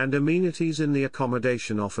 safety, and amenities in the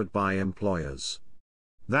accommodation offered by employers.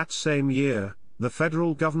 That same year, the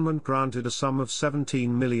federal government granted a sum of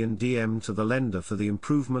 17 million DM to the lender for the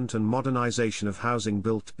improvement and modernization of housing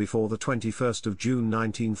built before the 21st of June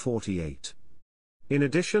 1948. In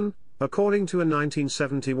addition, according to a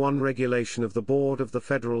 1971 regulation of the Board of the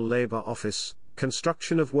Federal Labor Office,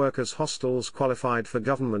 construction of workers' hostels qualified for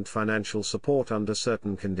government financial support under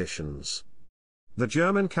certain conditions. The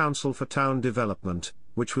German Council for Town Development,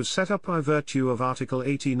 which was set up by virtue of Article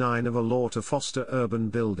 89 of a law to foster urban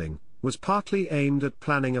building, was partly aimed at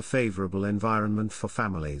planning a favorable environment for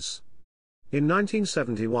families. In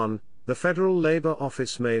 1971, the Federal Labor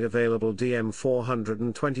Office made available DM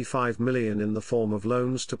 425 million in the form of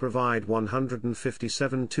loans to provide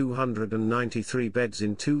 157,293 beds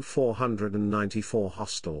in 494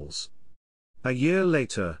 hostels. A year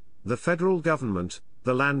later, the federal government,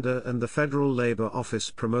 the Länder and the Federal Labor Office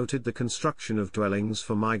promoted the construction of dwellings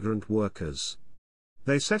for migrant workers.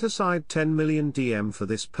 They set aside 10 million DM for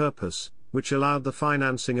this purpose, which allowed the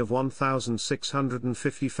financing of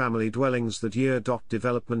 1,650 family dwellings that year.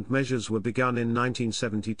 Development measures were begun in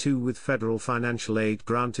 1972 with federal financial aid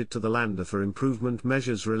granted to the Länder for improvement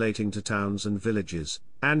measures relating to towns and villages,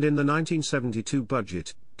 and in the 1972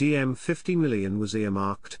 budget, DM 50 million was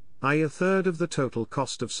earmarked, i.e. a third of the total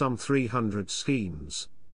cost of some 300 schemes.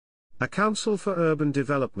 A Council for Urban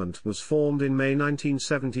Development was formed in May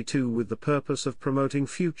 1972 with the purpose of promoting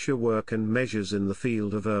future work and measures in the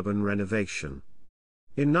field of urban renovation.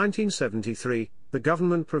 In 1973, the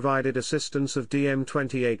government provided assistance of DM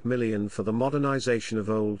 28 million for the modernization of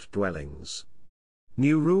old dwellings.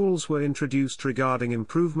 New rules were introduced regarding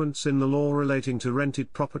improvements in the law relating to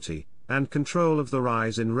rented property, and control of the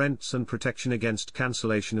rise in rents and protection against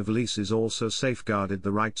cancellation of leases also safeguarded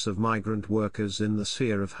the rights of migrant workers in the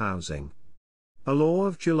sphere of housing. A law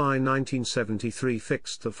of July 1973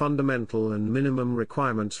 fixed the fundamental and minimum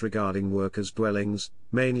requirements regarding workers' dwellings,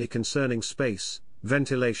 mainly concerning space,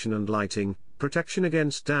 ventilation and lighting, protection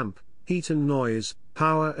against damp, heat and noise,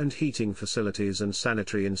 power and heating facilities and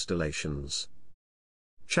sanitary installations.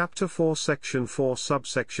 Chapter 4 Section 4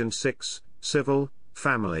 Subsection 6, Civil,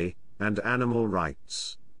 Family, and Animal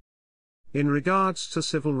Rights. In regards to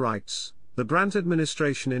civil rights, the Brandt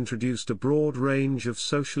administration introduced a broad range of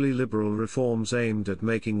socially liberal reforms aimed at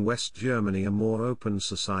making West Germany a more open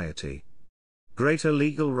society. Greater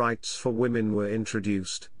legal rights for women were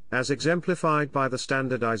introduced, as exemplified by the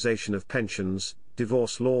standardization of pensions,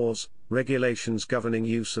 divorce laws, regulations governing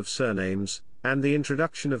use of surnames, and the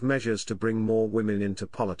introduction of measures to bring more women into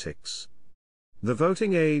politics. The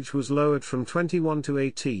voting age was lowered from 21 to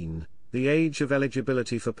 18, the age of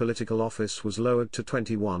eligibility for political office was lowered to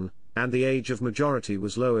 21, and the age of majority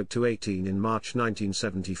was lowered to 18 in March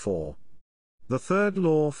 1974. The third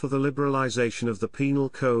law for the liberalization of the penal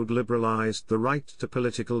code liberalized the right to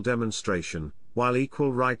political demonstration, while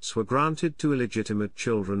equal rights were granted to illegitimate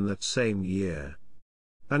children that same year.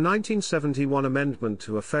 A 1971 amendment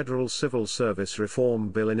to a federal civil service reform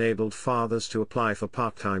bill enabled fathers to apply for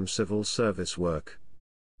part-time civil service work.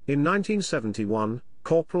 In 1971,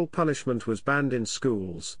 corporal punishment was banned in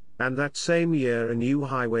schools, and that same year a new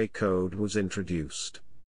highway code was introduced.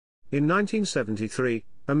 In 1973,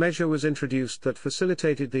 a measure was introduced that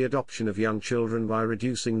facilitated the adoption of young children by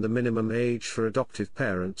reducing the minimum age for adoptive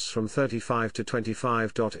parents from 35 to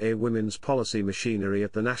 25. A women's policy machinery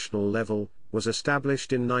at the national level was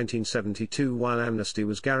established in 1972, while amnesty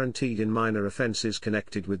was guaranteed in minor offenses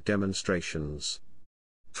connected with demonstrations.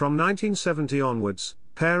 From 1970 onwards,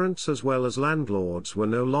 parents as well as landlords were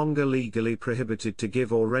no longer legally prohibited to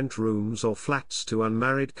give or rent rooms or flats to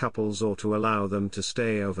unmarried couples or to allow them to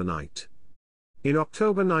stay overnight. In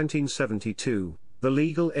October 1972, the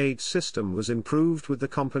legal aid system was improved with the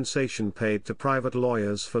compensation paid to private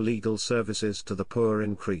lawyers for legal services to the poor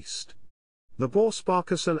increased. The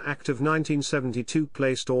Boer-Sparkassen Act of 1972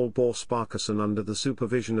 placed all Boer-Sparkassen under the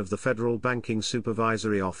supervision of the Federal Banking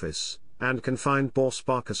Supervisory Office, and confined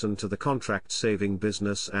Boer-Sparkassen to the contract-saving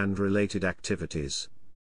business and related activities.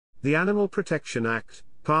 The Animal Protection Act,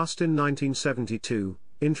 passed in 1972,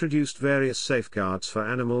 introduced various safeguards for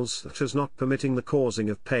animals such as not permitting the causing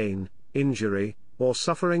of pain, injury, or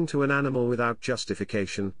suffering to an animal without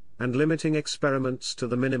justification, and limiting experiments to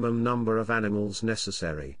the minimum number of animals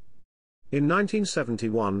necessary. In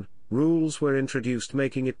 1971, rules were introduced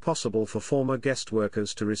making it possible for former guest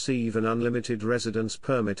workers to receive an unlimited residence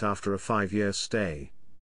permit after a 5-year stay.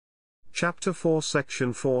 Chapter 4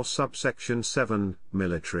 Section 4 Subsection 7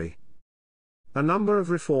 Military. A number of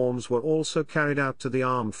reforms were also carried out to the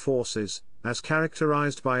armed forces, as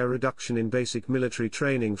characterized by a reduction in basic military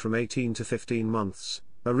training from 18 to 15 months,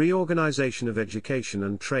 a reorganization of education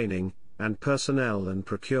and training, and personnel and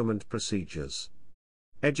procurement procedures.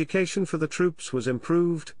 Education for the troops was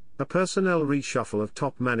improved, a personnel reshuffle of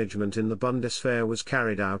top management in the Bundeswehr was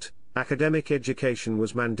carried out, academic education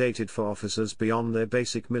was mandated for officers beyond their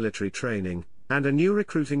basic military training, and a new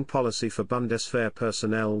recruiting policy for Bundeswehr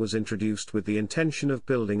personnel was introduced with the intention of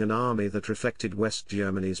building an army that reflected West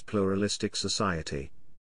Germany's pluralistic society.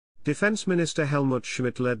 Defense Minister Helmut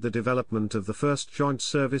Schmidt led the development of the first Joint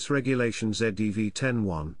Service Regulation ZDV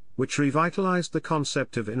 10.1, which revitalized the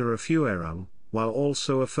concept of innere Führung, while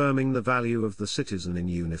also affirming the value of the citizen in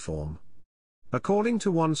uniform. According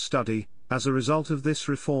to one study, as a result of this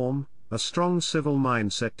reform, a strong civil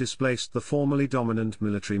mindset displaced the formerly dominant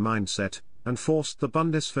military mindset, and forced the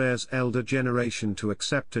Bundeswehr's elder generation to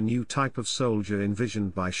accept a new type of soldier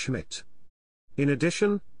envisioned by Schmidt. In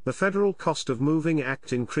addition, the Federal Cost of Moving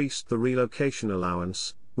Act increased the relocation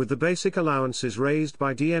allowance, with the basic allowances raised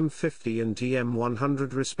by DM 50 and DM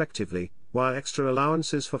 100 respectively, while extra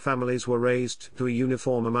allowances for families were raised to a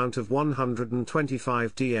uniform amount of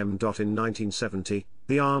 125 DM. In 1970,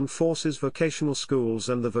 the Armed Forces Vocational Schools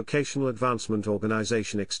and the Vocational Advancement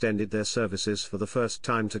Organization extended their services for the first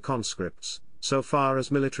time to conscripts, so far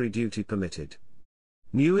as military duty permitted.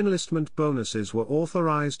 New enlistment bonuses were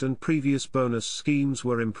authorized and previous bonus schemes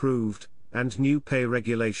were improved, and new pay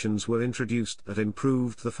regulations were introduced that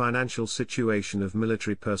improved the financial situation of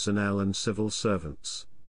military personnel and civil servants.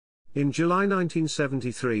 In July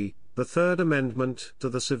 1973, the Third Amendment to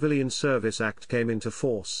the Civilian Service Act came into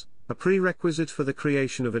force, a prerequisite for the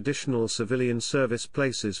creation of additional civilian service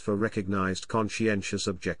places for recognized conscientious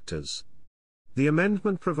objectors. The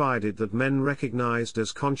amendment provided that men recognized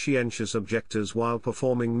as conscientious objectors while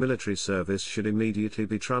performing military service should immediately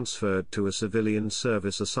be transferred to a civilian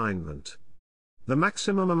service assignment. The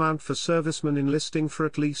maximum amount for servicemen enlisting for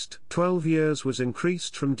at least 12 years was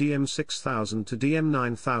increased from DM 6,000 to DM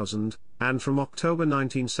 9,000, and from October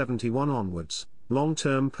 1971 onwards,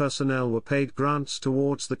 long-term personnel were paid grants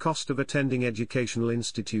towards the cost of attending educational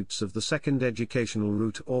institutes of the second educational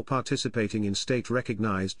route or participating in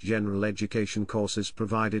state-recognized general education courses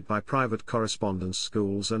provided by private correspondence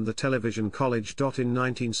schools and the Television College. In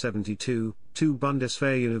 1972, 2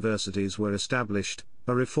 Bundeswehr universities were established,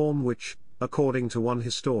 a reform which, according to one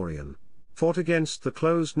historian, fought against the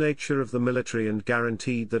closed nature of the military and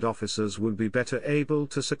guaranteed that officers would be better able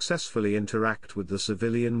to successfully interact with the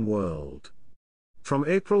civilian world. From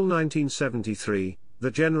April 1973, The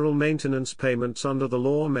general maintenance payments under the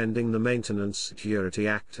law amending the Maintenance Security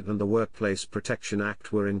Act and the Workplace Protection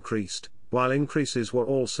Act were increased, while increases were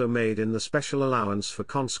also made in the special allowance for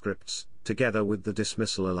conscripts, together with the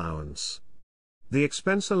dismissal allowance. The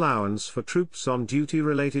expense allowance for troops on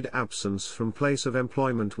duty-related absence from place of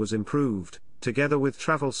employment was improved, together with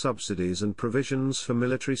travel subsidies and provisions for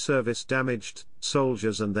military service damaged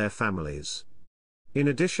soldiers and their families. In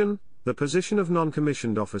addition, the position of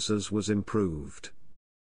non-commissioned officers was improved.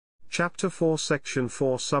 Chapter 4 Section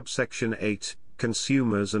 4 Subsection 8,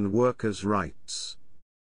 Consumers and Workers' Rights.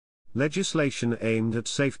 Legislation aimed at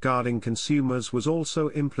safeguarding consumers was also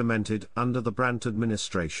implemented under the Brandt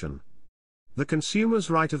administration. The consumer's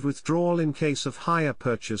right of withdrawal in case of hire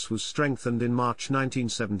purchase was strengthened in March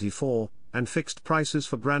 1974, and fixed prices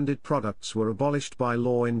for branded products were abolished by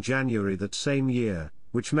law in January that same year,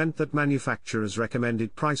 which meant that manufacturers'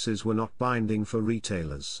 recommended prices were not binding for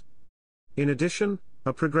retailers. In addition,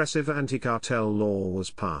 a progressive anti-cartel law was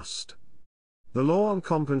passed. The law on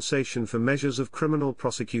compensation for measures of criminal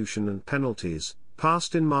prosecution and penalties,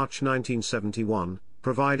 passed in March 1971,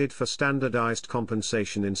 provided for standardized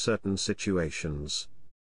compensation in certain situations.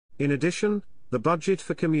 In addition, the budget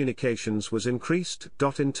for communications was increased.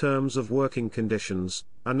 In terms of working conditions,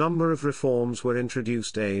 a number of reforms were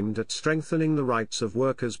introduced aimed at strengthening the rights of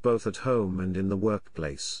workers both at home and in the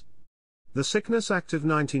workplace. The Sickness Act of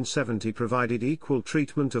 1970 provided equal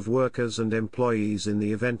treatment of workers and employees in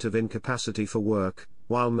the event of incapacity for work,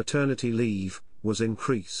 while maternity leave was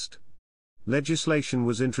increased. Legislation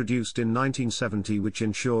was introduced in 1970 which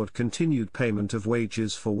ensured continued payment of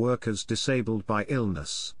wages for workers disabled by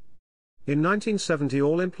illness. In 1970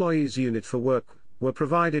 all employees unit for work were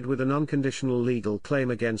provided with an unconditional legal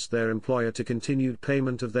claim against their employer to continued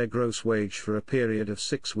payment of their gross wage for a period of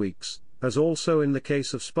 6 weeks, as also in the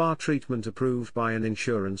case of spa treatment approved by an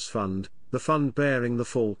insurance fund, the fund bearing the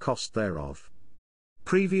full cost thereof.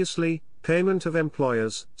 Previously, payment of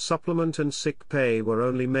employers' supplement and sick pay were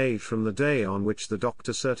only made from the day on which the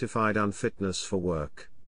doctor certified unfitness for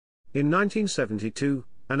work. In 1972,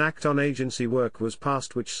 an Act on Agency Work was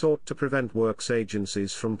passed which sought to prevent works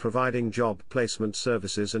agencies from providing job placement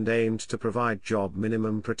services and aimed to provide job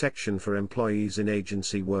minimum protection for employees in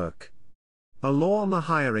agency work. A law on the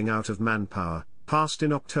hiring out of manpower, passed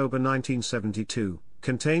in October 1972,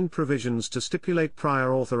 contained provisions to stipulate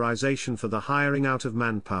prior authorization for the hiring out of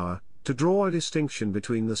manpower, to draw a distinction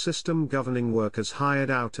between the system governing workers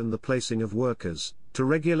hired out and the placing of workers, to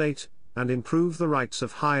regulate and improve the rights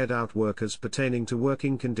of hired out workers pertaining to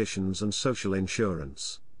working conditions and social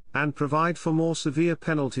insurance, and provide for more severe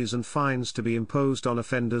penalties and fines to be imposed on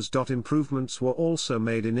offenders. Improvements were also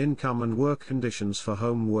made in income and work conditions for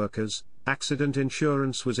home workers. Accident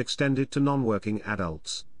insurance was extended to non-working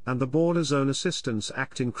adults, and the Border Zone Assistance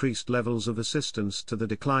Act increased levels of assistance to the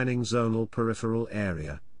declining zonal peripheral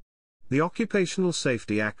area. The Occupational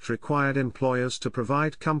Safety Act required employers to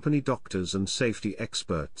provide company doctors and safety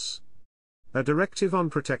experts. A directive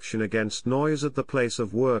on protection against noise at the place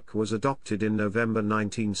of work was adopted in November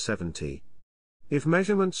 1970. If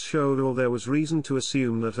measurements showed or there was reason to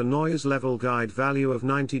assume that a noise level guide value of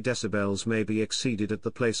 90 decibels may be exceeded at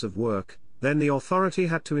the place of work, then the authority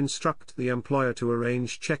had to instruct the employer to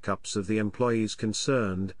arrange checkups of the employees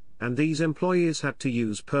concerned, and these employees had to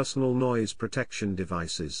use personal noise protection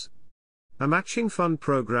devices. A matching fund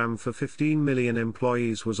program for 15 million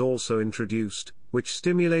employees was also introduced, which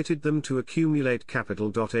stimulated them to accumulate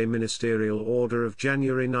capital. A ministerial order of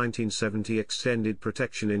January 1970 extended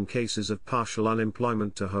protection in cases of partial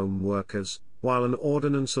unemployment to home workers, while an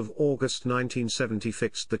ordinance of August 1970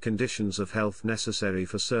 fixed the conditions of health necessary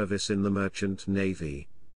for service in the Merchant Navy.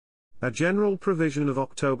 A general provision of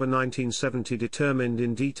October 1970 determined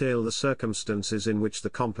in detail the circumstances in which the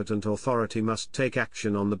competent authority must take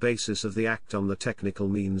action on the basis of the Act on the Technical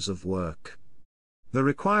Means of Work. The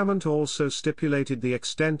requirement also stipulated the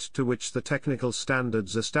extent to which the technical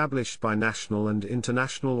standards established by national and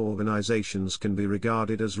international organizations can be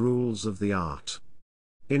regarded as rules of the art.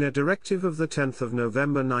 In a directive of 10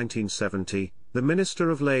 November 1970, the Minister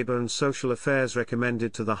of Labour and Social Affairs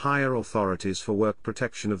recommended to the higher authorities for work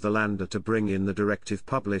protection of the Länder to bring in the directive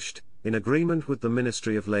published, in agreement with the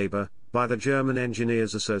Ministry of Labour, by the German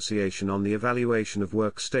Engineers Association on the evaluation of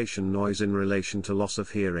workstation noise in relation to loss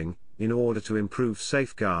of hearing, in order to improve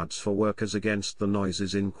safeguards for workers against the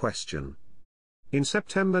noises in question. In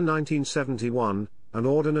September 1971, an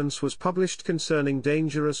ordinance was published concerning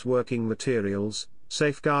dangerous working materials,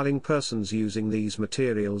 safeguarding persons using these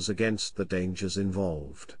materials against the dangers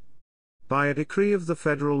involved. By a decree of the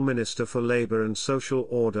Federal Minister for Labor and Social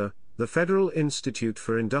Order, the Federal Institute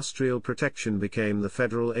for Industrial Protection became the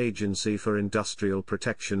Federal Agency for Industrial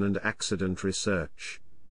Protection and Accident Research.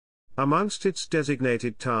 Amongst its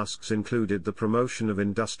designated tasks included the promotion of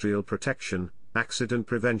industrial protection, accident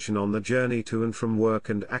prevention on the journey to and from work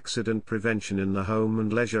and accident prevention in the home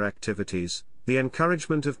and leisure activities, the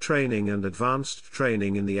encouragement of training and advanced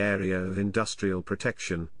training in the area of industrial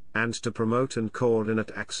protection, and to promote and coordinate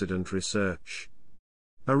accident research.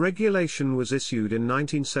 A regulation was issued in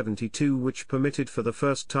 1972 which permitted for the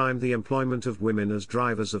first time the employment of women as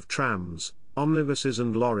drivers of trams, omnibuses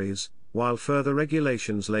and lorries, while further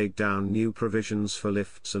regulations laid down new provisions for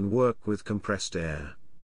lifts and work with compressed air.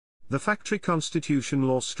 The Factory Constitution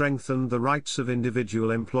Law strengthened the rights of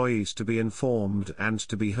individual employees to be informed and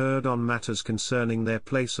to be heard on matters concerning their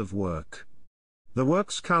place of work. The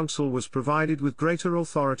Works Council was provided with greater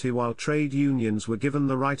authority while trade unions were given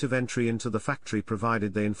the right of entry into the factory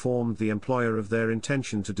provided they informed the employer of their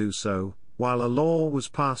intention to do so, while a law was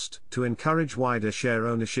passed to encourage wider share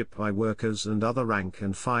ownership by workers and other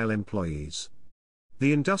rank-and-file employees.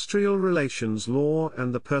 The Industrial Relations Law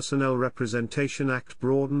and the Personnel Representation Act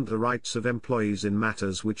broadened the rights of employees in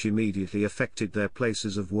matters which immediately affected their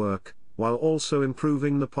places of work, while also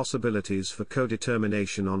improving the possibilities for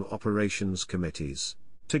co-determination on operations committees.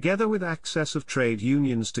 Together with access of trade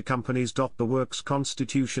unions to companies. The Works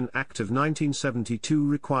Constitution Act of 1972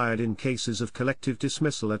 required in cases of collective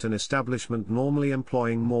dismissal at an establishment normally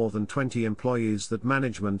employing more than 20 employees that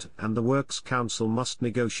management and the Works Council must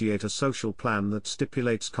negotiate a social plan that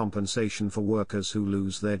stipulates compensation for workers who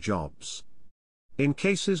lose their jobs. In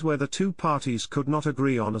cases where the two parties could not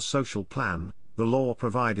agree on a social plan, the law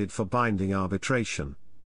provided for binding arbitration.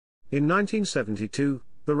 In 1972,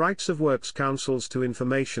 the rights of works councils to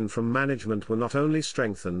information from management were not only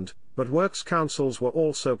strengthened, but works councils were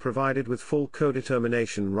also provided with full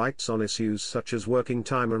co-determination rights on issues such as working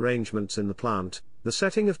time arrangements in the plant, the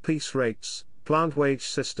setting of piece rates, plant wage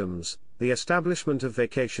systems, the establishment of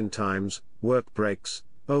vacation times, work breaks,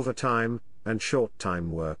 overtime, and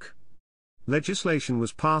short-time work. Legislation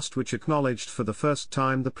was passed which acknowledged for the first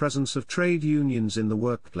time the presence of trade unions in the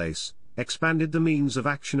workplace, expanded the means of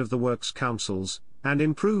action of the works councils, and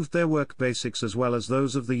improved their work basics as well as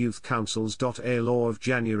those of the youth councils. A law of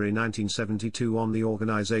January 1972 on the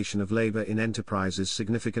organization of labor in enterprises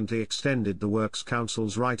significantly extended the works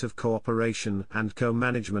council's right of cooperation and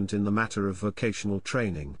co-management in the matter of vocational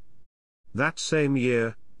training. That same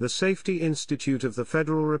year, the Safety Institute of the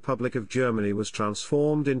Federal Republic of Germany was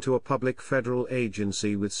transformed into a public federal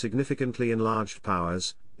agency with significantly enlarged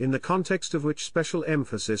powers, in the context of which special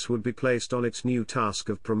emphasis would be placed on its new task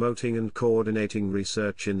of promoting and coordinating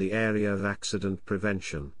research in the area of accident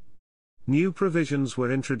prevention. New provisions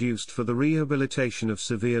were introduced for the rehabilitation of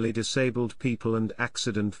severely disabled people and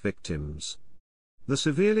accident victims. The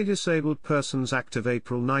Severely Disabled Persons Act of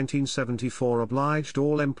April 1974 obliged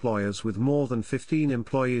all employers with more than 15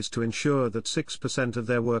 employees to ensure that 6% of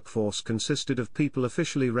their workforce consisted of people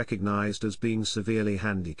officially recognized as being severely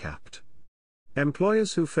handicapped.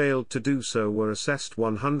 Employers who failed to do so were assessed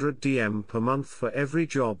 100 DM per month for every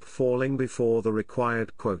job falling before the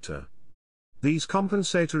required quota. These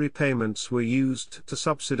compensatory payments were used to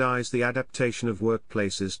subsidize the adaptation of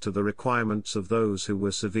workplaces to the requirements of those who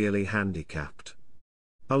were severely handicapped.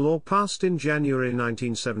 A law passed in January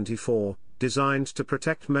 1974, designed to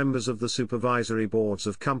protect members of the supervisory boards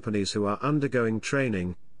of companies who are undergoing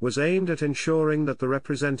training, was aimed at ensuring that the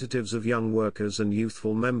representatives of young workers and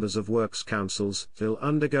youthful members of works councils still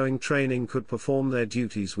undergoing training could perform their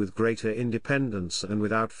duties with greater independence and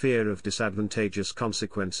without fear of disadvantageous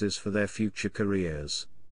consequences for their future careers.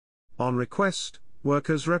 On request,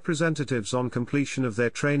 workers' representatives on completion of their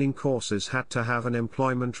training courses had to have an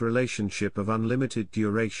employment relationship of unlimited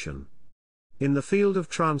duration. In the field of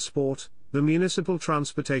transport, the Municipal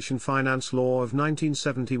Transportation Finance Law of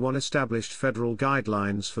 1971 established federal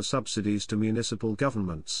guidelines for subsidies to municipal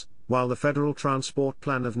governments, while the Federal Transport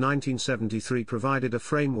Plan of 1973 provided a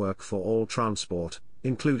framework for all transport,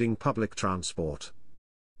 including public transport.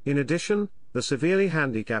 In addition, the Severely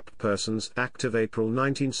Handicapped Persons Act of April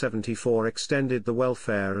 1974 extended the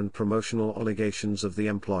welfare and promotional obligations of the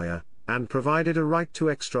employer, and provided a right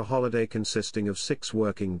to extra holiday consisting of 6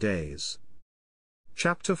 working days.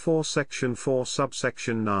 Chapter 4 Section 4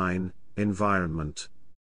 Subsection 9, Environment.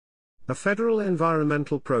 A federal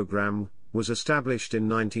environmental program was established in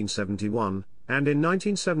 1971, and in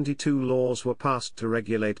 1972 laws were passed to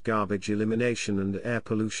regulate garbage elimination and air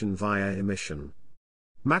pollution via emission.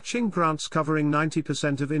 Matching grants covering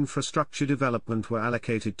 90% of infrastructure development were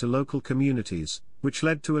allocated to local communities, which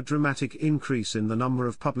led to a dramatic increase in the number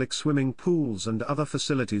of public swimming pools and other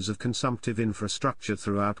facilities of consumptive infrastructure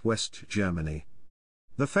throughout West Germany.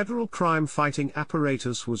 The federal crime-fighting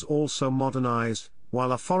apparatus was also modernized,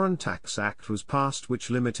 while a Foreign Tax Act was passed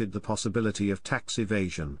which limited the possibility of tax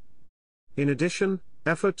evasion. In addition,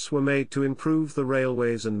 efforts were made to improve the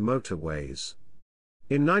railways and motorways.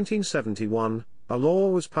 In 1971, a law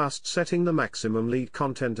was passed setting the maximum lead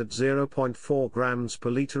content at 0.4 grams per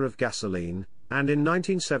liter of gasoline, and in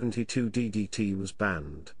 1972 DDT was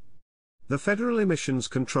banned. The Federal Emissions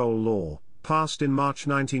Control Law, passed in March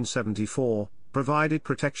 1974, provided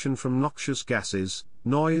protection from noxious gases,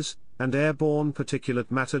 noise, and airborne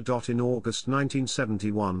particulate matter. In August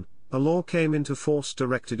 1971, a law came into force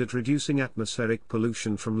directed at reducing atmospheric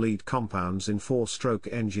pollution from lead compounds in four-stroke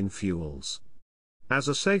engine fuels. As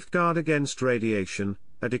a safeguard against radiation,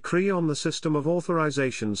 a decree on the system of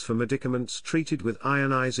authorizations for medicaments treated with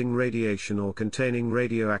ionizing radiation or containing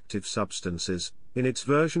radioactive substances, in its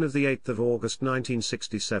version of 8 August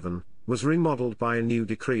 1967, was remodeled by a new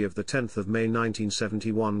decree of 10 May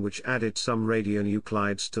 1971 which added some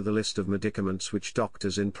radionuclides to the list of medicaments which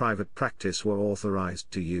doctors in private practice were authorized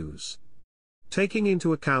to use. Taking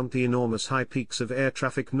into account the enormous high peaks of air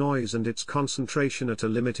traffic noise and its concentration at a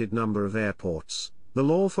limited number of airports, the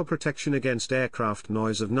Law for Protection Against Aircraft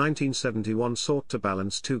Noise of 1971 sought to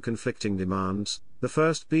balance two conflicting demands, the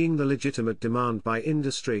first being the legitimate demand by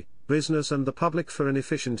industry, business and the public for an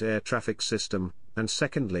efficient air traffic system, and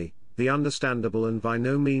secondly, the understandable and by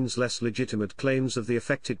no means less legitimate claims of the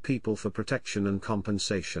affected people for protection and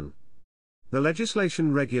compensation. The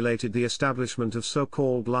legislation regulated the establishment of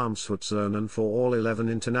so-called Lärmschutzzonen for all 11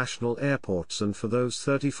 international airports and for those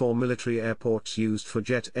 34 military airports used for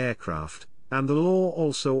jet aircraft, and the law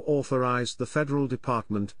also authorized the Federal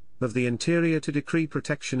Department of the Interior to decree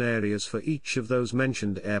protection areas for each of those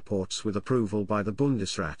mentioned airports with approval by the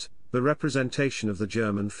Bundesrat, the representation of the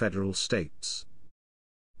German federal states.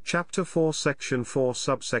 Chapter 4 Section 4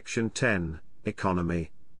 Subsection 10,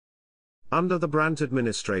 Economy. Under the Brandt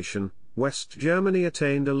administration, West Germany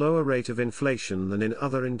attained a lower rate of inflation than in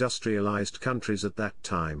other industrialized countries at that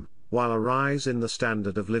time, while a rise in the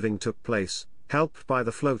standard of living took place, helped by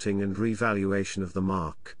the floating and revaluation of the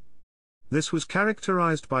mark. This was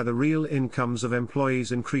characterized by the real incomes of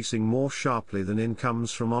employees increasing more sharply than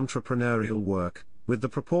incomes from entrepreneurial work, with the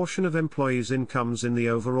proportion of employees' incomes in the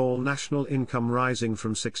overall national income rising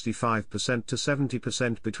from 65% to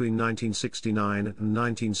 70% between 1969 and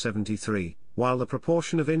 1973, while the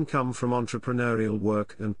proportion of income from entrepreneurial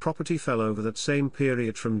work and property fell over that same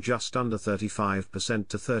period from just under 35%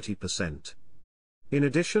 to 30%. In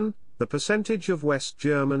addition, the percentage of West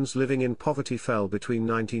Germans living in poverty fell between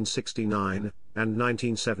 1969 and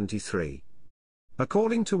 1973.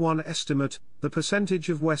 According to one estimate, the percentage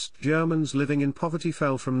of West Germans living in poverty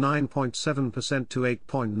fell from 9.7% to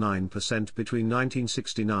 8.9% between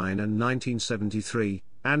 1969 and 1973,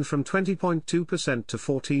 and from 20.2% to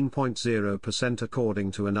 14.0%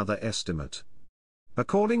 according to another estimate.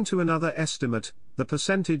 According to another estimate, the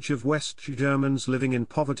percentage of West Germans living in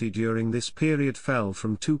poverty during this period fell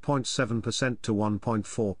from 2.7% to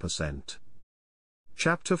 1.4%.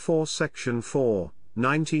 Chapter 4 Section 4,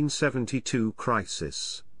 1972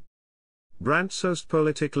 Crisis. Brandt's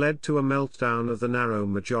Ostpolitik led to a meltdown of the narrow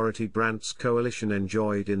majority Brandt's coalition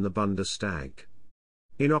enjoyed in the Bundestag.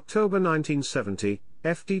 In October 1970,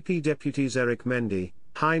 FDP deputies Erich Mendy,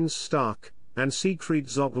 Heinz Stark, and Siegfried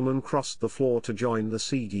Zoglmann crossed the floor to join the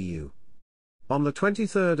CDU. On the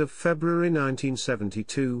 23rd of February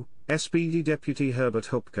 1972, SPD deputy Herbert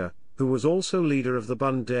Hupke, who was also leader of the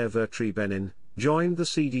Bund der Vertriebenen, joined the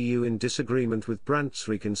CDU in disagreement with Brandt's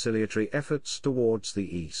reconciliatory efforts towards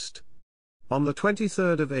the East. On the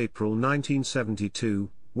 23rd of April 1972,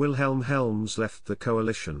 Wilhelm Helms left the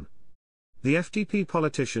coalition. The FDP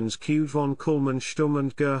politicians Knud von Kullmann-Stumm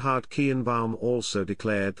and Gerhard Kienbaum also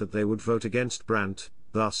declared that they would vote against Brandt,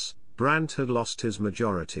 thus, Brandt had lost his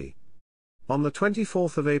majority. On the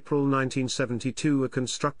 24th of April 1972 a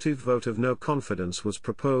constructive vote of no confidence was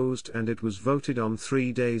proposed and it was voted on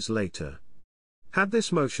 3 days later. Had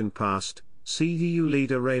this motion passed, CDU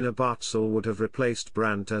leader Rainer Barzel would have replaced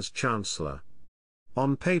Brandt as Chancellor.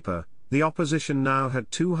 On paper, the opposition now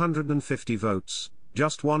had 250 votes,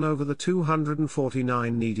 just one over the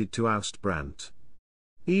 249 needed to oust Brandt.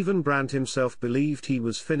 Even Brandt himself believed he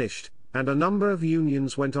was finished, and a number of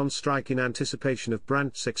unions went on strike in anticipation of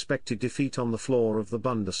Brandt's expected defeat on the floor of the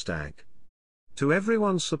Bundestag. To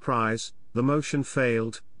everyone's surprise, the motion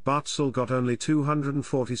failed. Barzel got only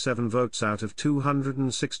 247 votes out of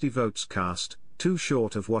 260 votes cast, too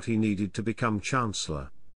short of what he needed to become Chancellor.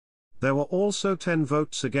 There were also 10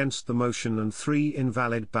 votes against the motion and 3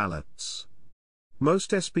 invalid ballots. Most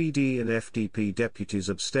SPD and FDP deputies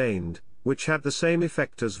abstained, which had the same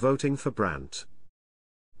effect as voting for Brandt.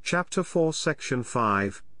 Chapter 4 Section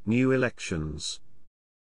 5, New Elections.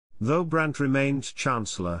 Though Brandt remained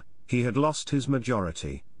Chancellor, he had lost his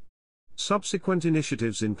majority. Subsequent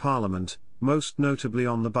initiatives in Parliament, most notably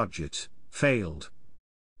on the budget, failed.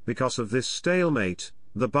 Because of this stalemate,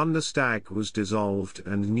 the Bundestag was dissolved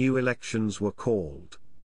and new elections were called.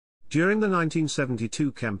 During the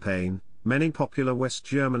 1972 campaign, many popular West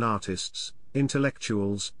German artists,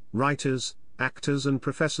 intellectuals, writers, actors and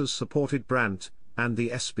professors supported Brandt and the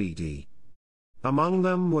SPD. Among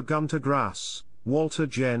them were Günter Grass, Walter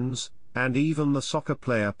Jens, and even the soccer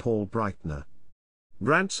player Paul Breitner.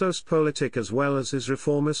 Brandt's Ostpolitik as well as his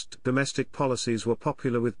reformist domestic policies were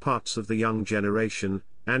popular with parts of the young generation,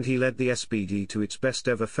 and he led the SPD to its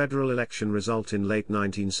best-ever federal election result in late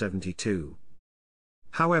 1972.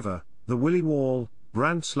 However, the Willy Wall,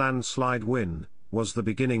 Brandt's landslide win, was the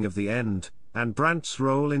beginning of the end, and Brandt's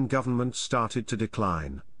role in government started to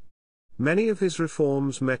decline. Many of his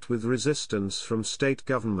reforms met with resistance from state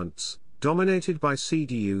governments, dominated by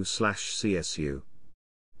CDU/CSU.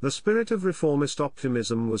 The spirit of reformist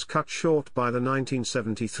optimism was cut short by the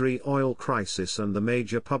 1973 oil crisis and the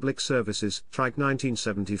major public services strike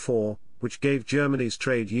 1974, which gave Germany's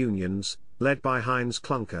trade unions, led by Heinz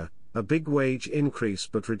Kluncker, a big wage increase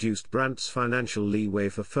but reduced Brandt's financial leeway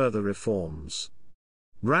for further reforms.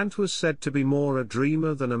 Brandt was said to be more a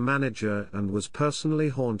dreamer than a manager and was personally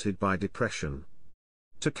haunted by depression.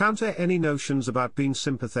 To counter any notions about being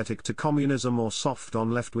sympathetic to communism or soft on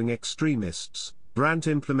left-wing extremists, Brandt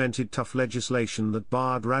implemented tough legislation that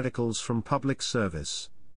barred radicals from public service.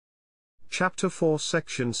 Chapter 4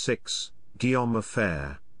 Section 6, Guillaume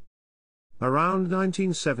Affair. Around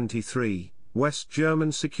 1973, West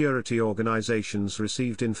German security organizations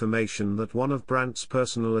received information that one of Brandt's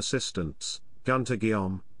personal assistants, Günther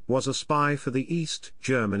Guillaume, was a spy for the East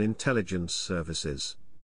German intelligence services.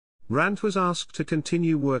 Brandt was asked to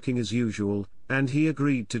continue working as usual, and he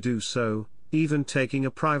agreed to do so, even taking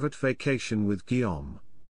a private vacation with Guillaume.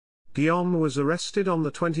 Guillaume was arrested on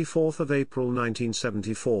the 24th of April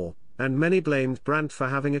 1974, and many blamed Brandt for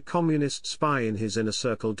having a communist spy in his inner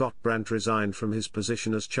circle. Brandt resigned from his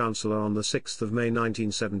position as Chancellor on the 6th of May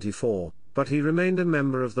 1974, but he remained a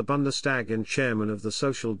member of the Bundestag and chairman of the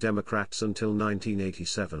Social Democrats until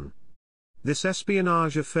 1987. This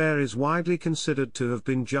espionage affair is widely considered to have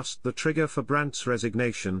been just the trigger for Brandt's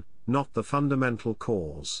resignation, not the fundamental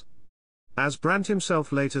cause. As Brandt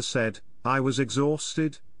himself later said, "I was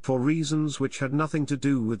exhausted, for reasons which had nothing to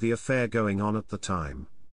do with the affair going on at the time."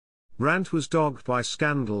 Brandt was dogged by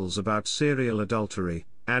scandals about serial adultery,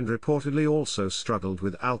 and reportedly also struggled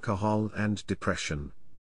with alcohol and depression.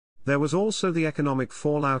 There was also the economic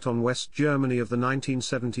fallout on West Germany of the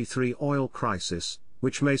 1973 oil crisis,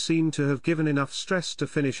 which may seem to have given enough stress to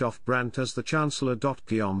finish off Brandt as the Chancellor.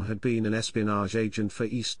 Guillaume had been an espionage agent for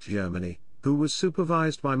East Germany, who was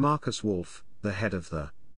supervised by Markus Wolf, the head of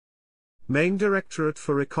the Main Directorate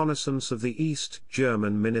for Reconnaissance of the East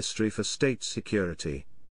German Ministry for State Security.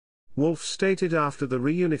 Wolf stated after the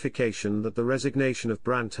reunification that the resignation of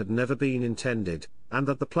Brandt had never been intended, and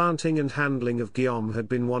that the planting and handling of Guillaume had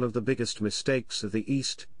been one of the biggest mistakes of the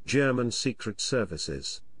East German secret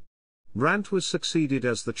services. Brandt was succeeded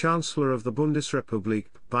as the Chancellor of the Bundesrepublik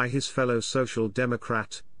by his fellow Social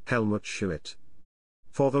Democrat, Helmut Schmidt.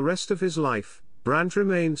 For the rest of his life, Brandt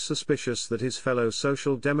remained suspicious that his fellow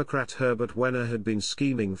Social Democrat Herbert Wehner had been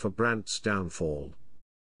scheming for Brandt's downfall.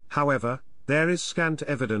 However, there is scant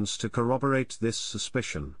evidence to corroborate this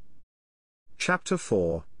suspicion. Chapter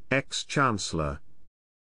 4, Ex-Chancellor.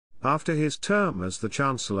 After his term as the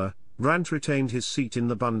Chancellor, Brandt retained his seat in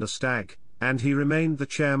the Bundestag, and he remained the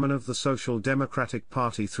chairman of the Social Democratic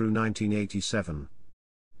Party through 1987.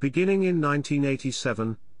 Beginning in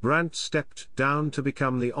 1987, Brandt stepped down to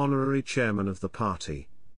become the honorary chairman of the party.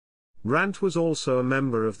 Brandt was also a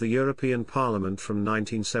member of the European Parliament from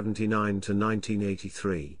 1979 to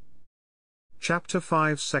 1983. Chapter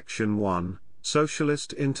 5 Section 1,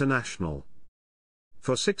 Socialist International.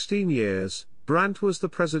 For 16 years, Brandt was the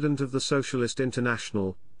president of the Socialist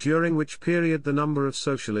International, during which period the number of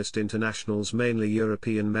Socialist Internationals, mainly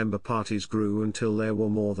European member parties, grew until there were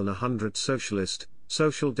more than 100 Socialist,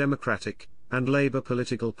 Social Democratic, and Labour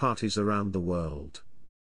political parties around the world.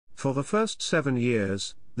 For the first 7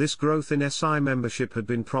 years, this growth in SI membership had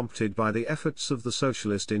been prompted by the efforts of the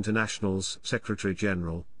Socialist International's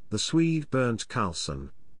Secretary-General, the Swede Bernt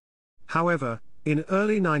Carlsson. However, in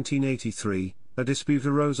early 1983, a dispute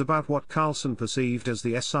arose about what Carlson perceived as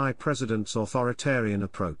the SI president's authoritarian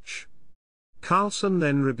approach. Carlson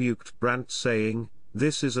then rebuked Brandt, saying,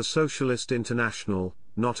 "This is a socialist international,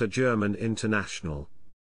 not a German international."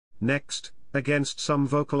 Next, against some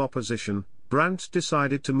vocal opposition, Brandt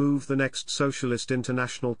decided to move the next Socialist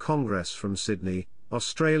International Congress from Sydney,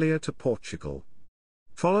 Australia to Portugal.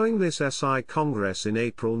 Following this SI Congress in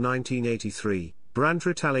April 1983, Brandt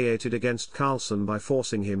retaliated against Carlson by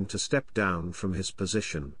forcing him to step down from his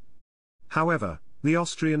position. However, the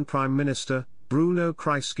Austrian Prime Minister, Bruno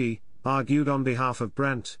Kreisky, argued on behalf of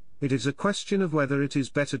Brandt, "It is a question of whether it is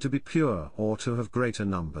better to be pure or to have greater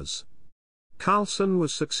numbers." Carlson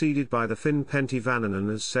was succeeded by the Finn Pentti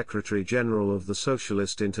Vanhanen as Secretary-General of the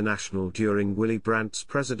Socialist International during Willy Brandt's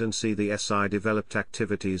presidency. The SI developed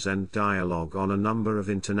activities and dialogue on a number of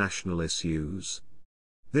international issues.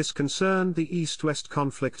 This concerned the East-West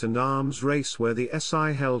conflict and arms race, where the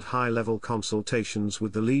SI held high-level consultations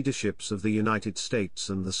with the leaderships of the United States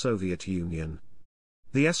and the Soviet Union.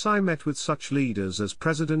 The SI met with such leaders as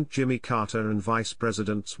President Jimmy Carter and Vice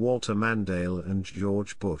Presidents Walter Mondale and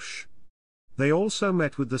George Bush. They also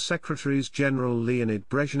met with the Secretaries General Leonid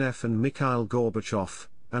Brezhnev and Mikhail Gorbachev,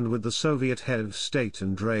 and with the Soviet head of state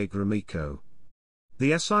Andrei Gromyko.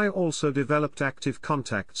 The SI also developed active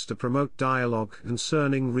contacts to promote dialogue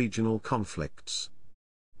concerning regional conflicts.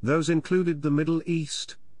 Those included the Middle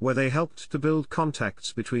East, where they helped to build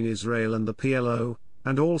contacts between Israel and the PLO,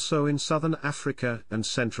 and also in Southern Africa and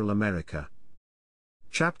Central America.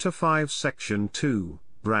 Chapter 5 Section 2,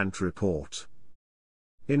 Brandt Report.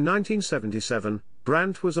 In 1977,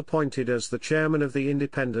 Brandt was appointed as the chairman of the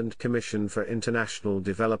Independent Commission for International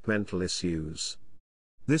Developmental Issues.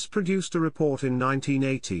 This produced a report in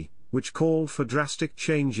 1980, which called for drastic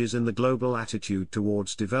changes in the global attitude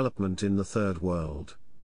towards development in the Third World.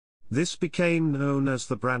 This became known as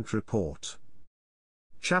the Brandt Report.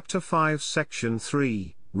 Chapter 5 Section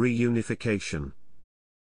 3, Reunification.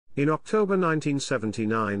 In October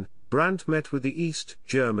 1979, Brandt met with the East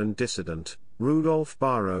German dissident, Rudolf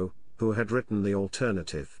Barrow, who had written The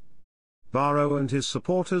Alternative. Barrow and his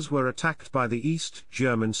supporters were attacked by the East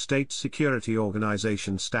German state security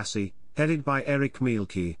organization Stasi, headed by Erich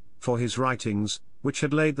Mielke, for his writings, which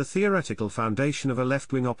had laid the theoretical foundation of a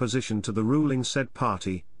left-wing opposition to the ruling said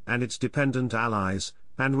party, and its dependent allies,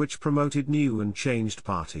 and which promoted new and changed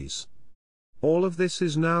parties. All of this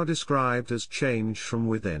is now described as change from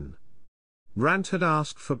within. Brandt had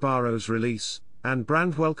asked for Barrow's release, and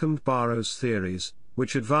Brandt welcomed Barrow's theories,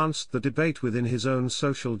 which advanced the debate within his own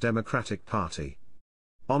Social Democratic Party.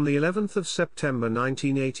 On the 11th of September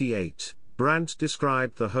 1988, Brandt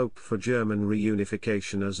described the hope for German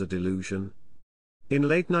reunification as a delusion. In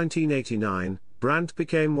late 1989, Brandt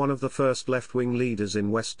became one of the first left-wing leaders in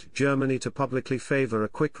West Germany to publicly favor a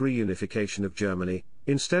quick reunification of Germany,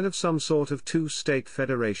 instead of some sort of two-state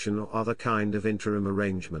federation or other kind of interim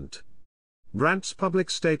arrangement. Brandt's public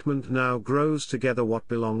statement, "Now grows together what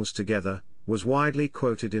belongs together," was widely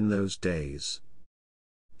quoted in those days.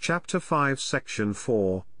 Chapter 5 Section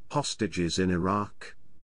 4, Hostages in Iraq.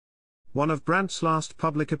 One of Brandt's last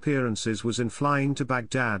public appearances was in flying to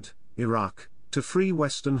Baghdad, Iraq, to free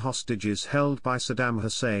Western hostages held by Saddam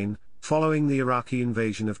Hussein, following the Iraqi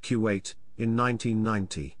invasion of Kuwait, in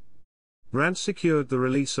 1990. Brandt secured the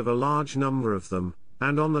release of a large number of them,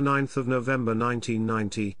 and on the 9th of November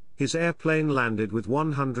 1990, his airplane landed with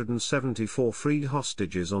 174 freed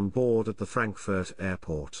hostages on board at the Frankfurt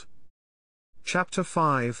airport. Chapter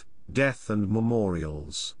 5, Death and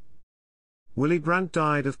Memorials. Willy Brandt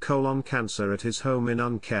died of colon cancer at his home in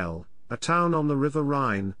Unkel, a town on the River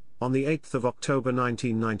Rhine, on the 8th of October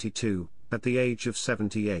 1992, at the age of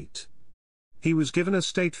 78. He was given a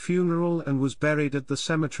state funeral and was buried at the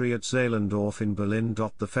cemetery at Zehlendorf in Berlin.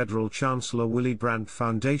 The Federal Chancellor Willy Brandt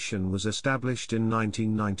Foundation was established in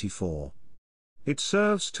 1994. It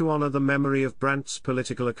serves to honor the memory of Brandt's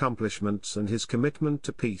political accomplishments and his commitment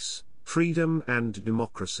to peace, freedom and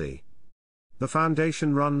democracy. The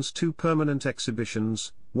foundation runs two permanent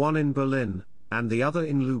exhibitions, one in Berlin, and the other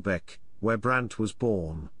in Lübeck, where Brandt was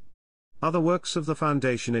born. Other works of the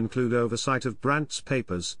foundation include oversight of Brandt's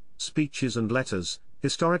papers, speeches and letters,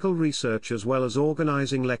 historical research, as well as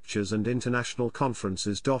organizing lectures and international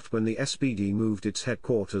conferences. When the SPD moved its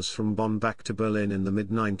headquarters from Bonn back to Berlin in the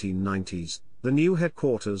mid-1990s, the new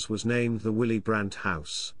headquarters was named the Willy Brandt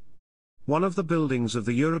House. One of the buildings of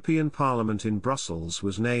the European Parliament in Brussels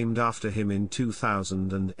was named after him in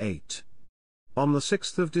 2008. On the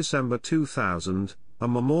 6th of December 2000, a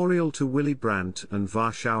memorial to Willy Brandt and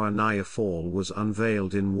Warschauer Neue Fall was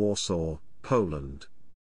unveiled in Warsaw, Poland.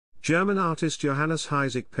 German artist Johannes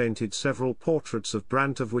Heisig painted several portraits of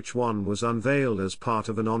Brandt, of which one was unveiled as part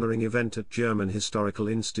of an honoring event at German Historical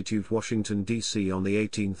Institute, Washington, D.C. on the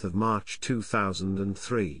 18th of March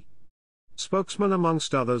 2003. Spokesmen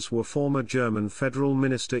amongst others were former German Federal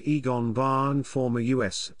Minister Egon Bahr and former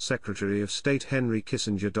U.S. Secretary of State Henry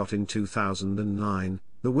Kissinger. In 2009,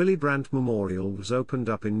 the Willy Brandt Memorial was opened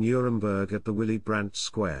up in Nuremberg at the Willy Brandt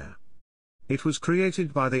Square. It was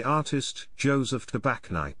created by the artist Joseph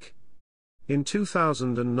Tabachnik. In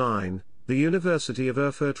 2009, the University of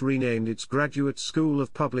Erfurt renamed its Graduate School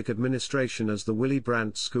of Public Administration as the Willy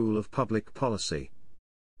Brandt School of Public Policy.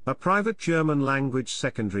 A private German-language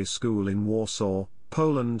secondary school in Warsaw,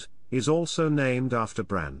 Poland, is also named after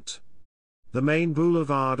Brandt. The main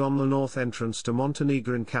boulevard on the north entrance to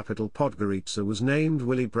Montenegrin capital Podgorica was named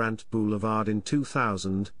Willy Brandt Boulevard in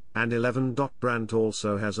 2011. Brandt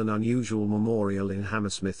also has an unusual memorial in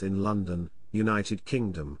Hammersmith in London, United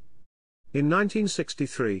Kingdom. In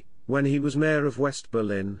 1963, when he was mayor of West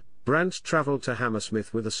Berlin, Brandt travelled to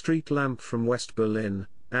Hammersmith with a street lamp from West Berlin,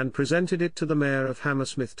 and presented it to the mayor of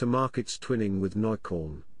Hammersmith to mark its twinning with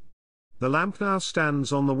Neukölln. The lamp now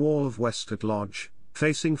stands on the wall of Westcott Lodge,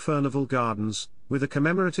 facing Furnivall Gardens, with a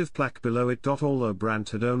commemorative plaque below it. Although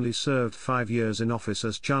Brandt had only served 5 years in office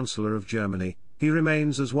as Chancellor of Germany, he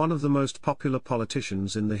remains as one of the most popular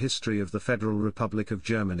politicians in the history of the Federal Republic of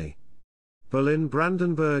Germany.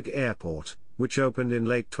 Berlin-Brandenburg Airport, which opened in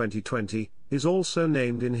late 2020, is also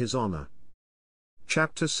named in his honor.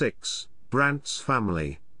 Chapter 6: Brandt's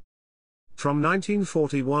Family. From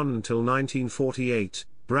 1941 until 1948,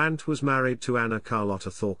 Brandt was married to Anna Carlotta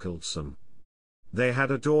Thorkildsen. They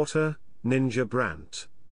had a daughter, Ninja Brandt.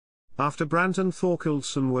 After Brandt and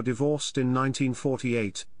Thorkildsen were divorced in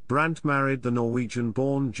 1948, Brandt married the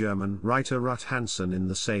Norwegian-born German writer Ruth Hansen in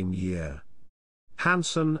the same year.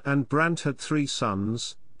 Hansen and Brandt had 3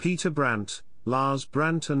 sons, Peter Brandt, Lars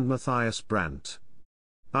Brandt and Matthias Brandt.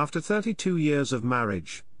 After 32 years of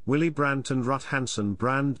marriage, Willy Brandt and Ruth Hansen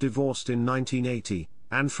Brandt divorced in 1980,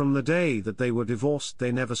 and from the day that they were divorced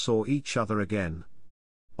they never saw each other again.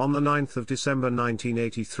 On the 9th of December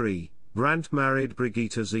 1983, Brandt married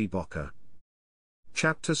Brigitte Seebocker.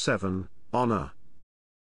 Chapter 7: Honor.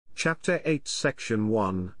 Chapter 8, Section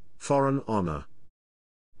 1: Foreign Honor.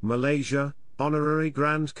 Malaysia, Honorary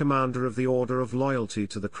Grand Commander of the Order of Loyalty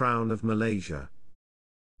to the Crown of Malaysia.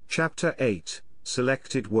 Chapter 8: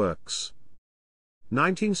 Selected Works.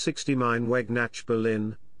 1960 Mein Weg nach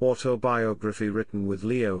Berlin, autobiography written with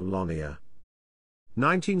Leo Lonier.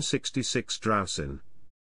 1966 Draußen.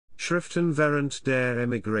 Schriften während der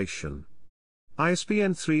Emigration.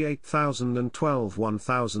 ISBN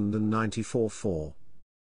 380012-1094-4.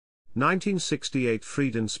 1968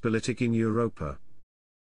 Friedenspolitik in Europa.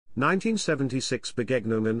 1976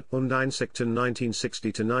 Begegnungen und Einsichten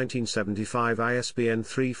 1960-1975 ISBN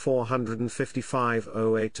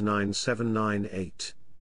 3455-089798.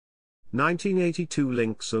 1982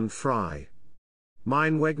 Links und Frei.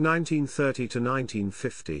 Mein Weg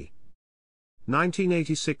 1930-1950.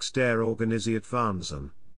 1986 Der organisiert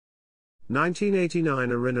Wahnsinn.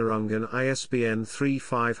 1989 Erinnerungen ISBN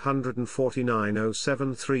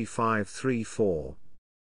 3549-073534.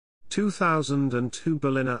 2002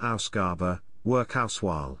 Berliner Ausgabe,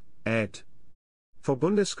 Workauswahl, ed. For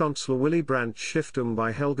Bundeskanzler Willy Brandt Stiftung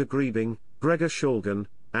by Helga Griebing, Gregor Schulgen,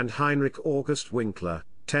 and Heinrich August Winkler,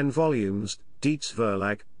 10 volumes, Dietz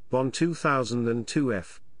Verlag, Bonn 2002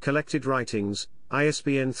 f. Collected Writings,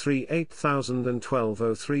 ISBN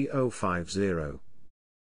 380012-03050.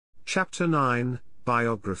 Chapter 9,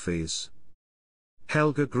 Biographies.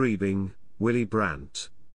 Helga Griebing, Willy Brandt.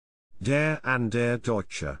 Der and der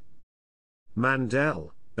Deutsche.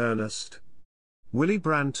 Mandel, Ernest. Willy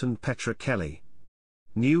Brandt and Petra Kelly.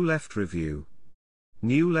 New Left Review.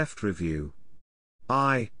 New Left Review.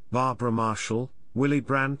 I, Barbara Marshall, Willy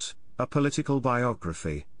Brandt, A Political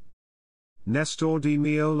Biography. Nestor di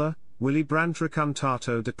Meola, Willy Brandt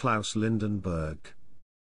Raccontato de Klaus Lindenberg.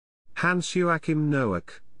 Hans-Joachim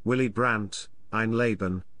Noack, Willy Brandt, Ein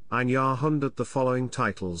Leben, ein Jahrhundert. The following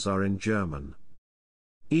titles are in German.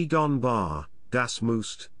 Egon Bahr, Das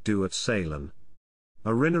Musst du erzählen.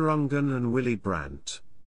 Erinnerungen an Willy Brandt.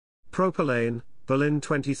 Propylane, Berlin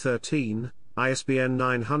 2013, ISBN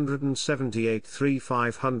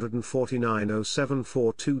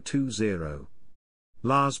 978-3549-0742220.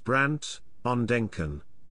 Lars Brandt, Denken.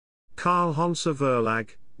 Karl Honser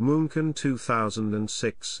Verlag, München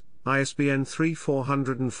 2006, ISBN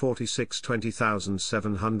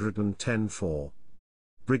 3446-20710-4.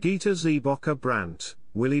 Brigitte Seebocker Brandt,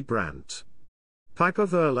 Willy Brandt. Piper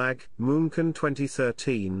Verlag, München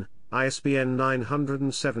 2013, ISBN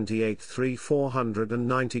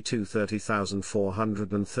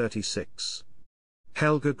 978-3492-30436.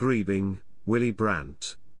 Helga Griebing, Willy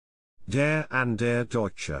Brandt. Der and der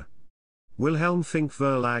Deutsche. Wilhelm Fink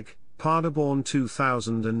Verlag, Paderborn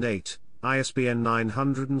 2008, ISBN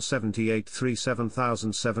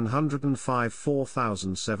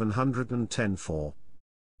 978-37705-4710-4.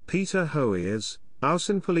 Peter Hoeyers,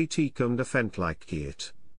 Außenpolitik und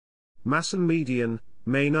Öffentlichkeit. Massenmedien,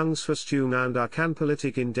 Meinungsverstärkung und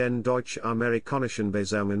Erkennpolitik in den deutsch-amerikanischen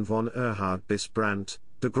Beziehungen von Erhard bis Brandt,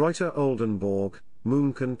 De Gruyter Oldenburg,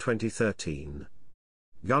 München 2013.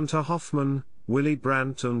 Gunther Hoffmann, Willy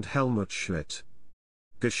Brandt und Helmut Schmidt.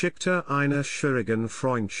 Geschichte einer schwierigen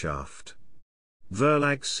Freundschaft.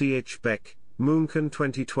 Verlag C.H. Beck, München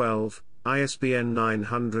 2012, ISBN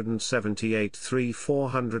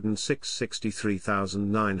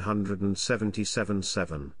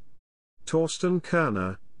 978-3406-63977-7. Thorsten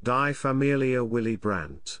Kerner, Die Familie Willy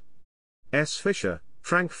Brandt. S. Fischer,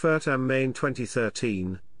 Frankfurt am Main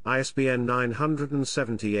 2013, ISBN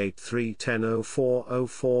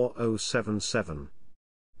 978-310-0404-077.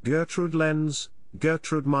 Gertrude Lenz,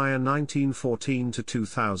 Gertrude Meyer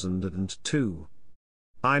 1914-2002.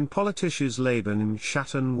 Ein politisches Leben im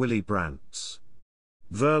Schatten Willy Brandts.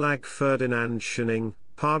 Verlag Ferdinand Schöning,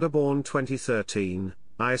 Paderborn 2013,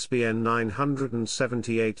 ISBN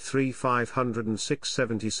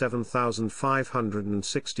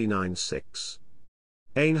 978-3506-77569-6.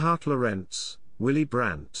 Einhard Lorenz, Willy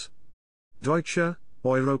Brandt. Deutsche,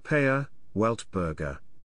 Europäer, Weltbürger.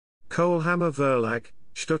 Kohlhammer Verlag,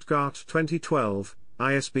 Stuttgart 2012,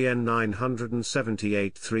 ISBN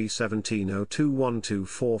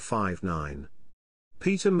 978-317-0212-459.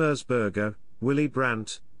 Peter Merzberger, Willy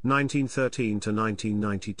Brandt,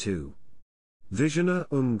 1913-1992. Visioner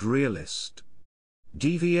und Realist.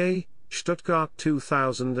 DVA, Stuttgart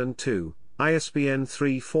 2002, ISBN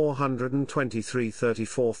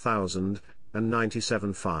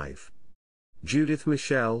 3-423-34000-97-5. Judith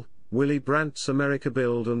Michel, Willy Brandt's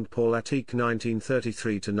Amerikabild und Politik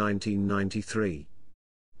 1933-1993.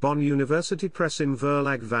 Bonn University Press im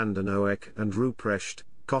Verlag Vandenoeck and Ruprecht,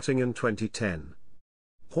 Göttingen 2010.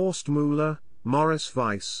 Horst Müller, Morris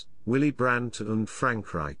Weiss, Willy Brandt und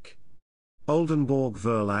Frankreich. Oldenburg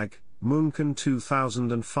Verlag, München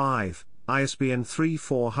 2005, ISBN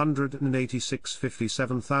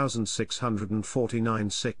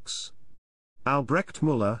 3-486-57649-6. Albrecht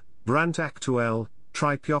Müller, Brandt aktuell,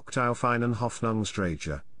 Tripjocht auf einen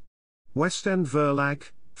Hoffnungsträger. West End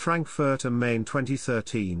Verlag, Frankfurt am Main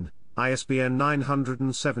 2013, ISBN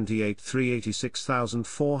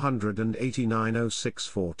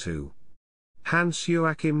 978-386-489-00642.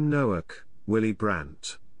 Hans-Joachim Noack, Willy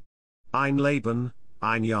Brandt. Ein Leben,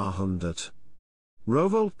 ein Jahrhundert.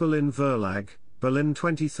 Rowohlt Berlin Verlag, Berlin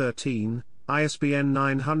 2013, ISBN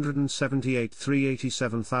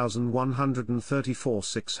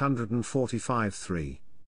 978-387-134-645-3.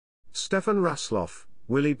 Stefan Rasloff,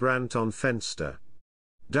 Willy Brandt on Fenster.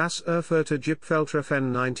 Das Erfurter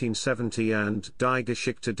Gipfeltreffen 1970 and Die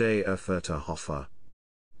Geschichte des Erfurter Hofer.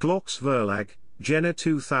 Glocks Verlag, Jena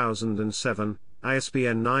 2007,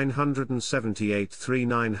 ISBN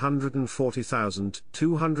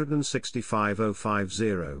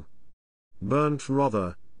 978-3940265-050. Bernd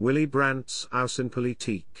Rother, Willy Brandt's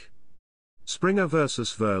Außenpolitik. Springer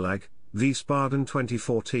vs. Verlag, Wiesbaden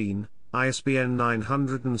 2014, ISBN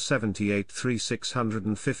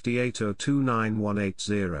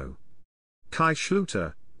 978-3658-029-180. Kai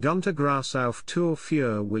Schluter, Gunter Grass auf Tour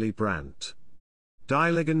für Willy Brandt. Die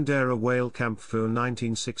legendäre Wahlkampf für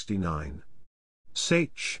 1969.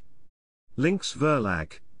 Sach. Links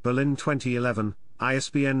Verlag, Berlin 2011,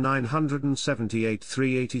 ISBN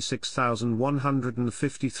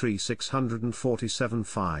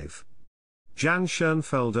 978-386-153-647-5. Jan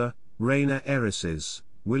Schoenfelder, Rainer Erises,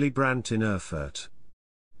 Willy Brandt in Erfurt.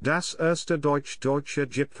 Das erste Deutsch-Deutsche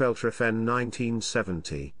Gipfeltreffen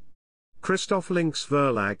 1970. Christoph Links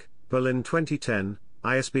Verlag, Berlin 2010,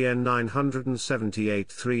 ISBN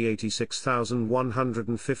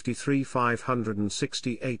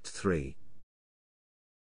 978-386-153-568-3.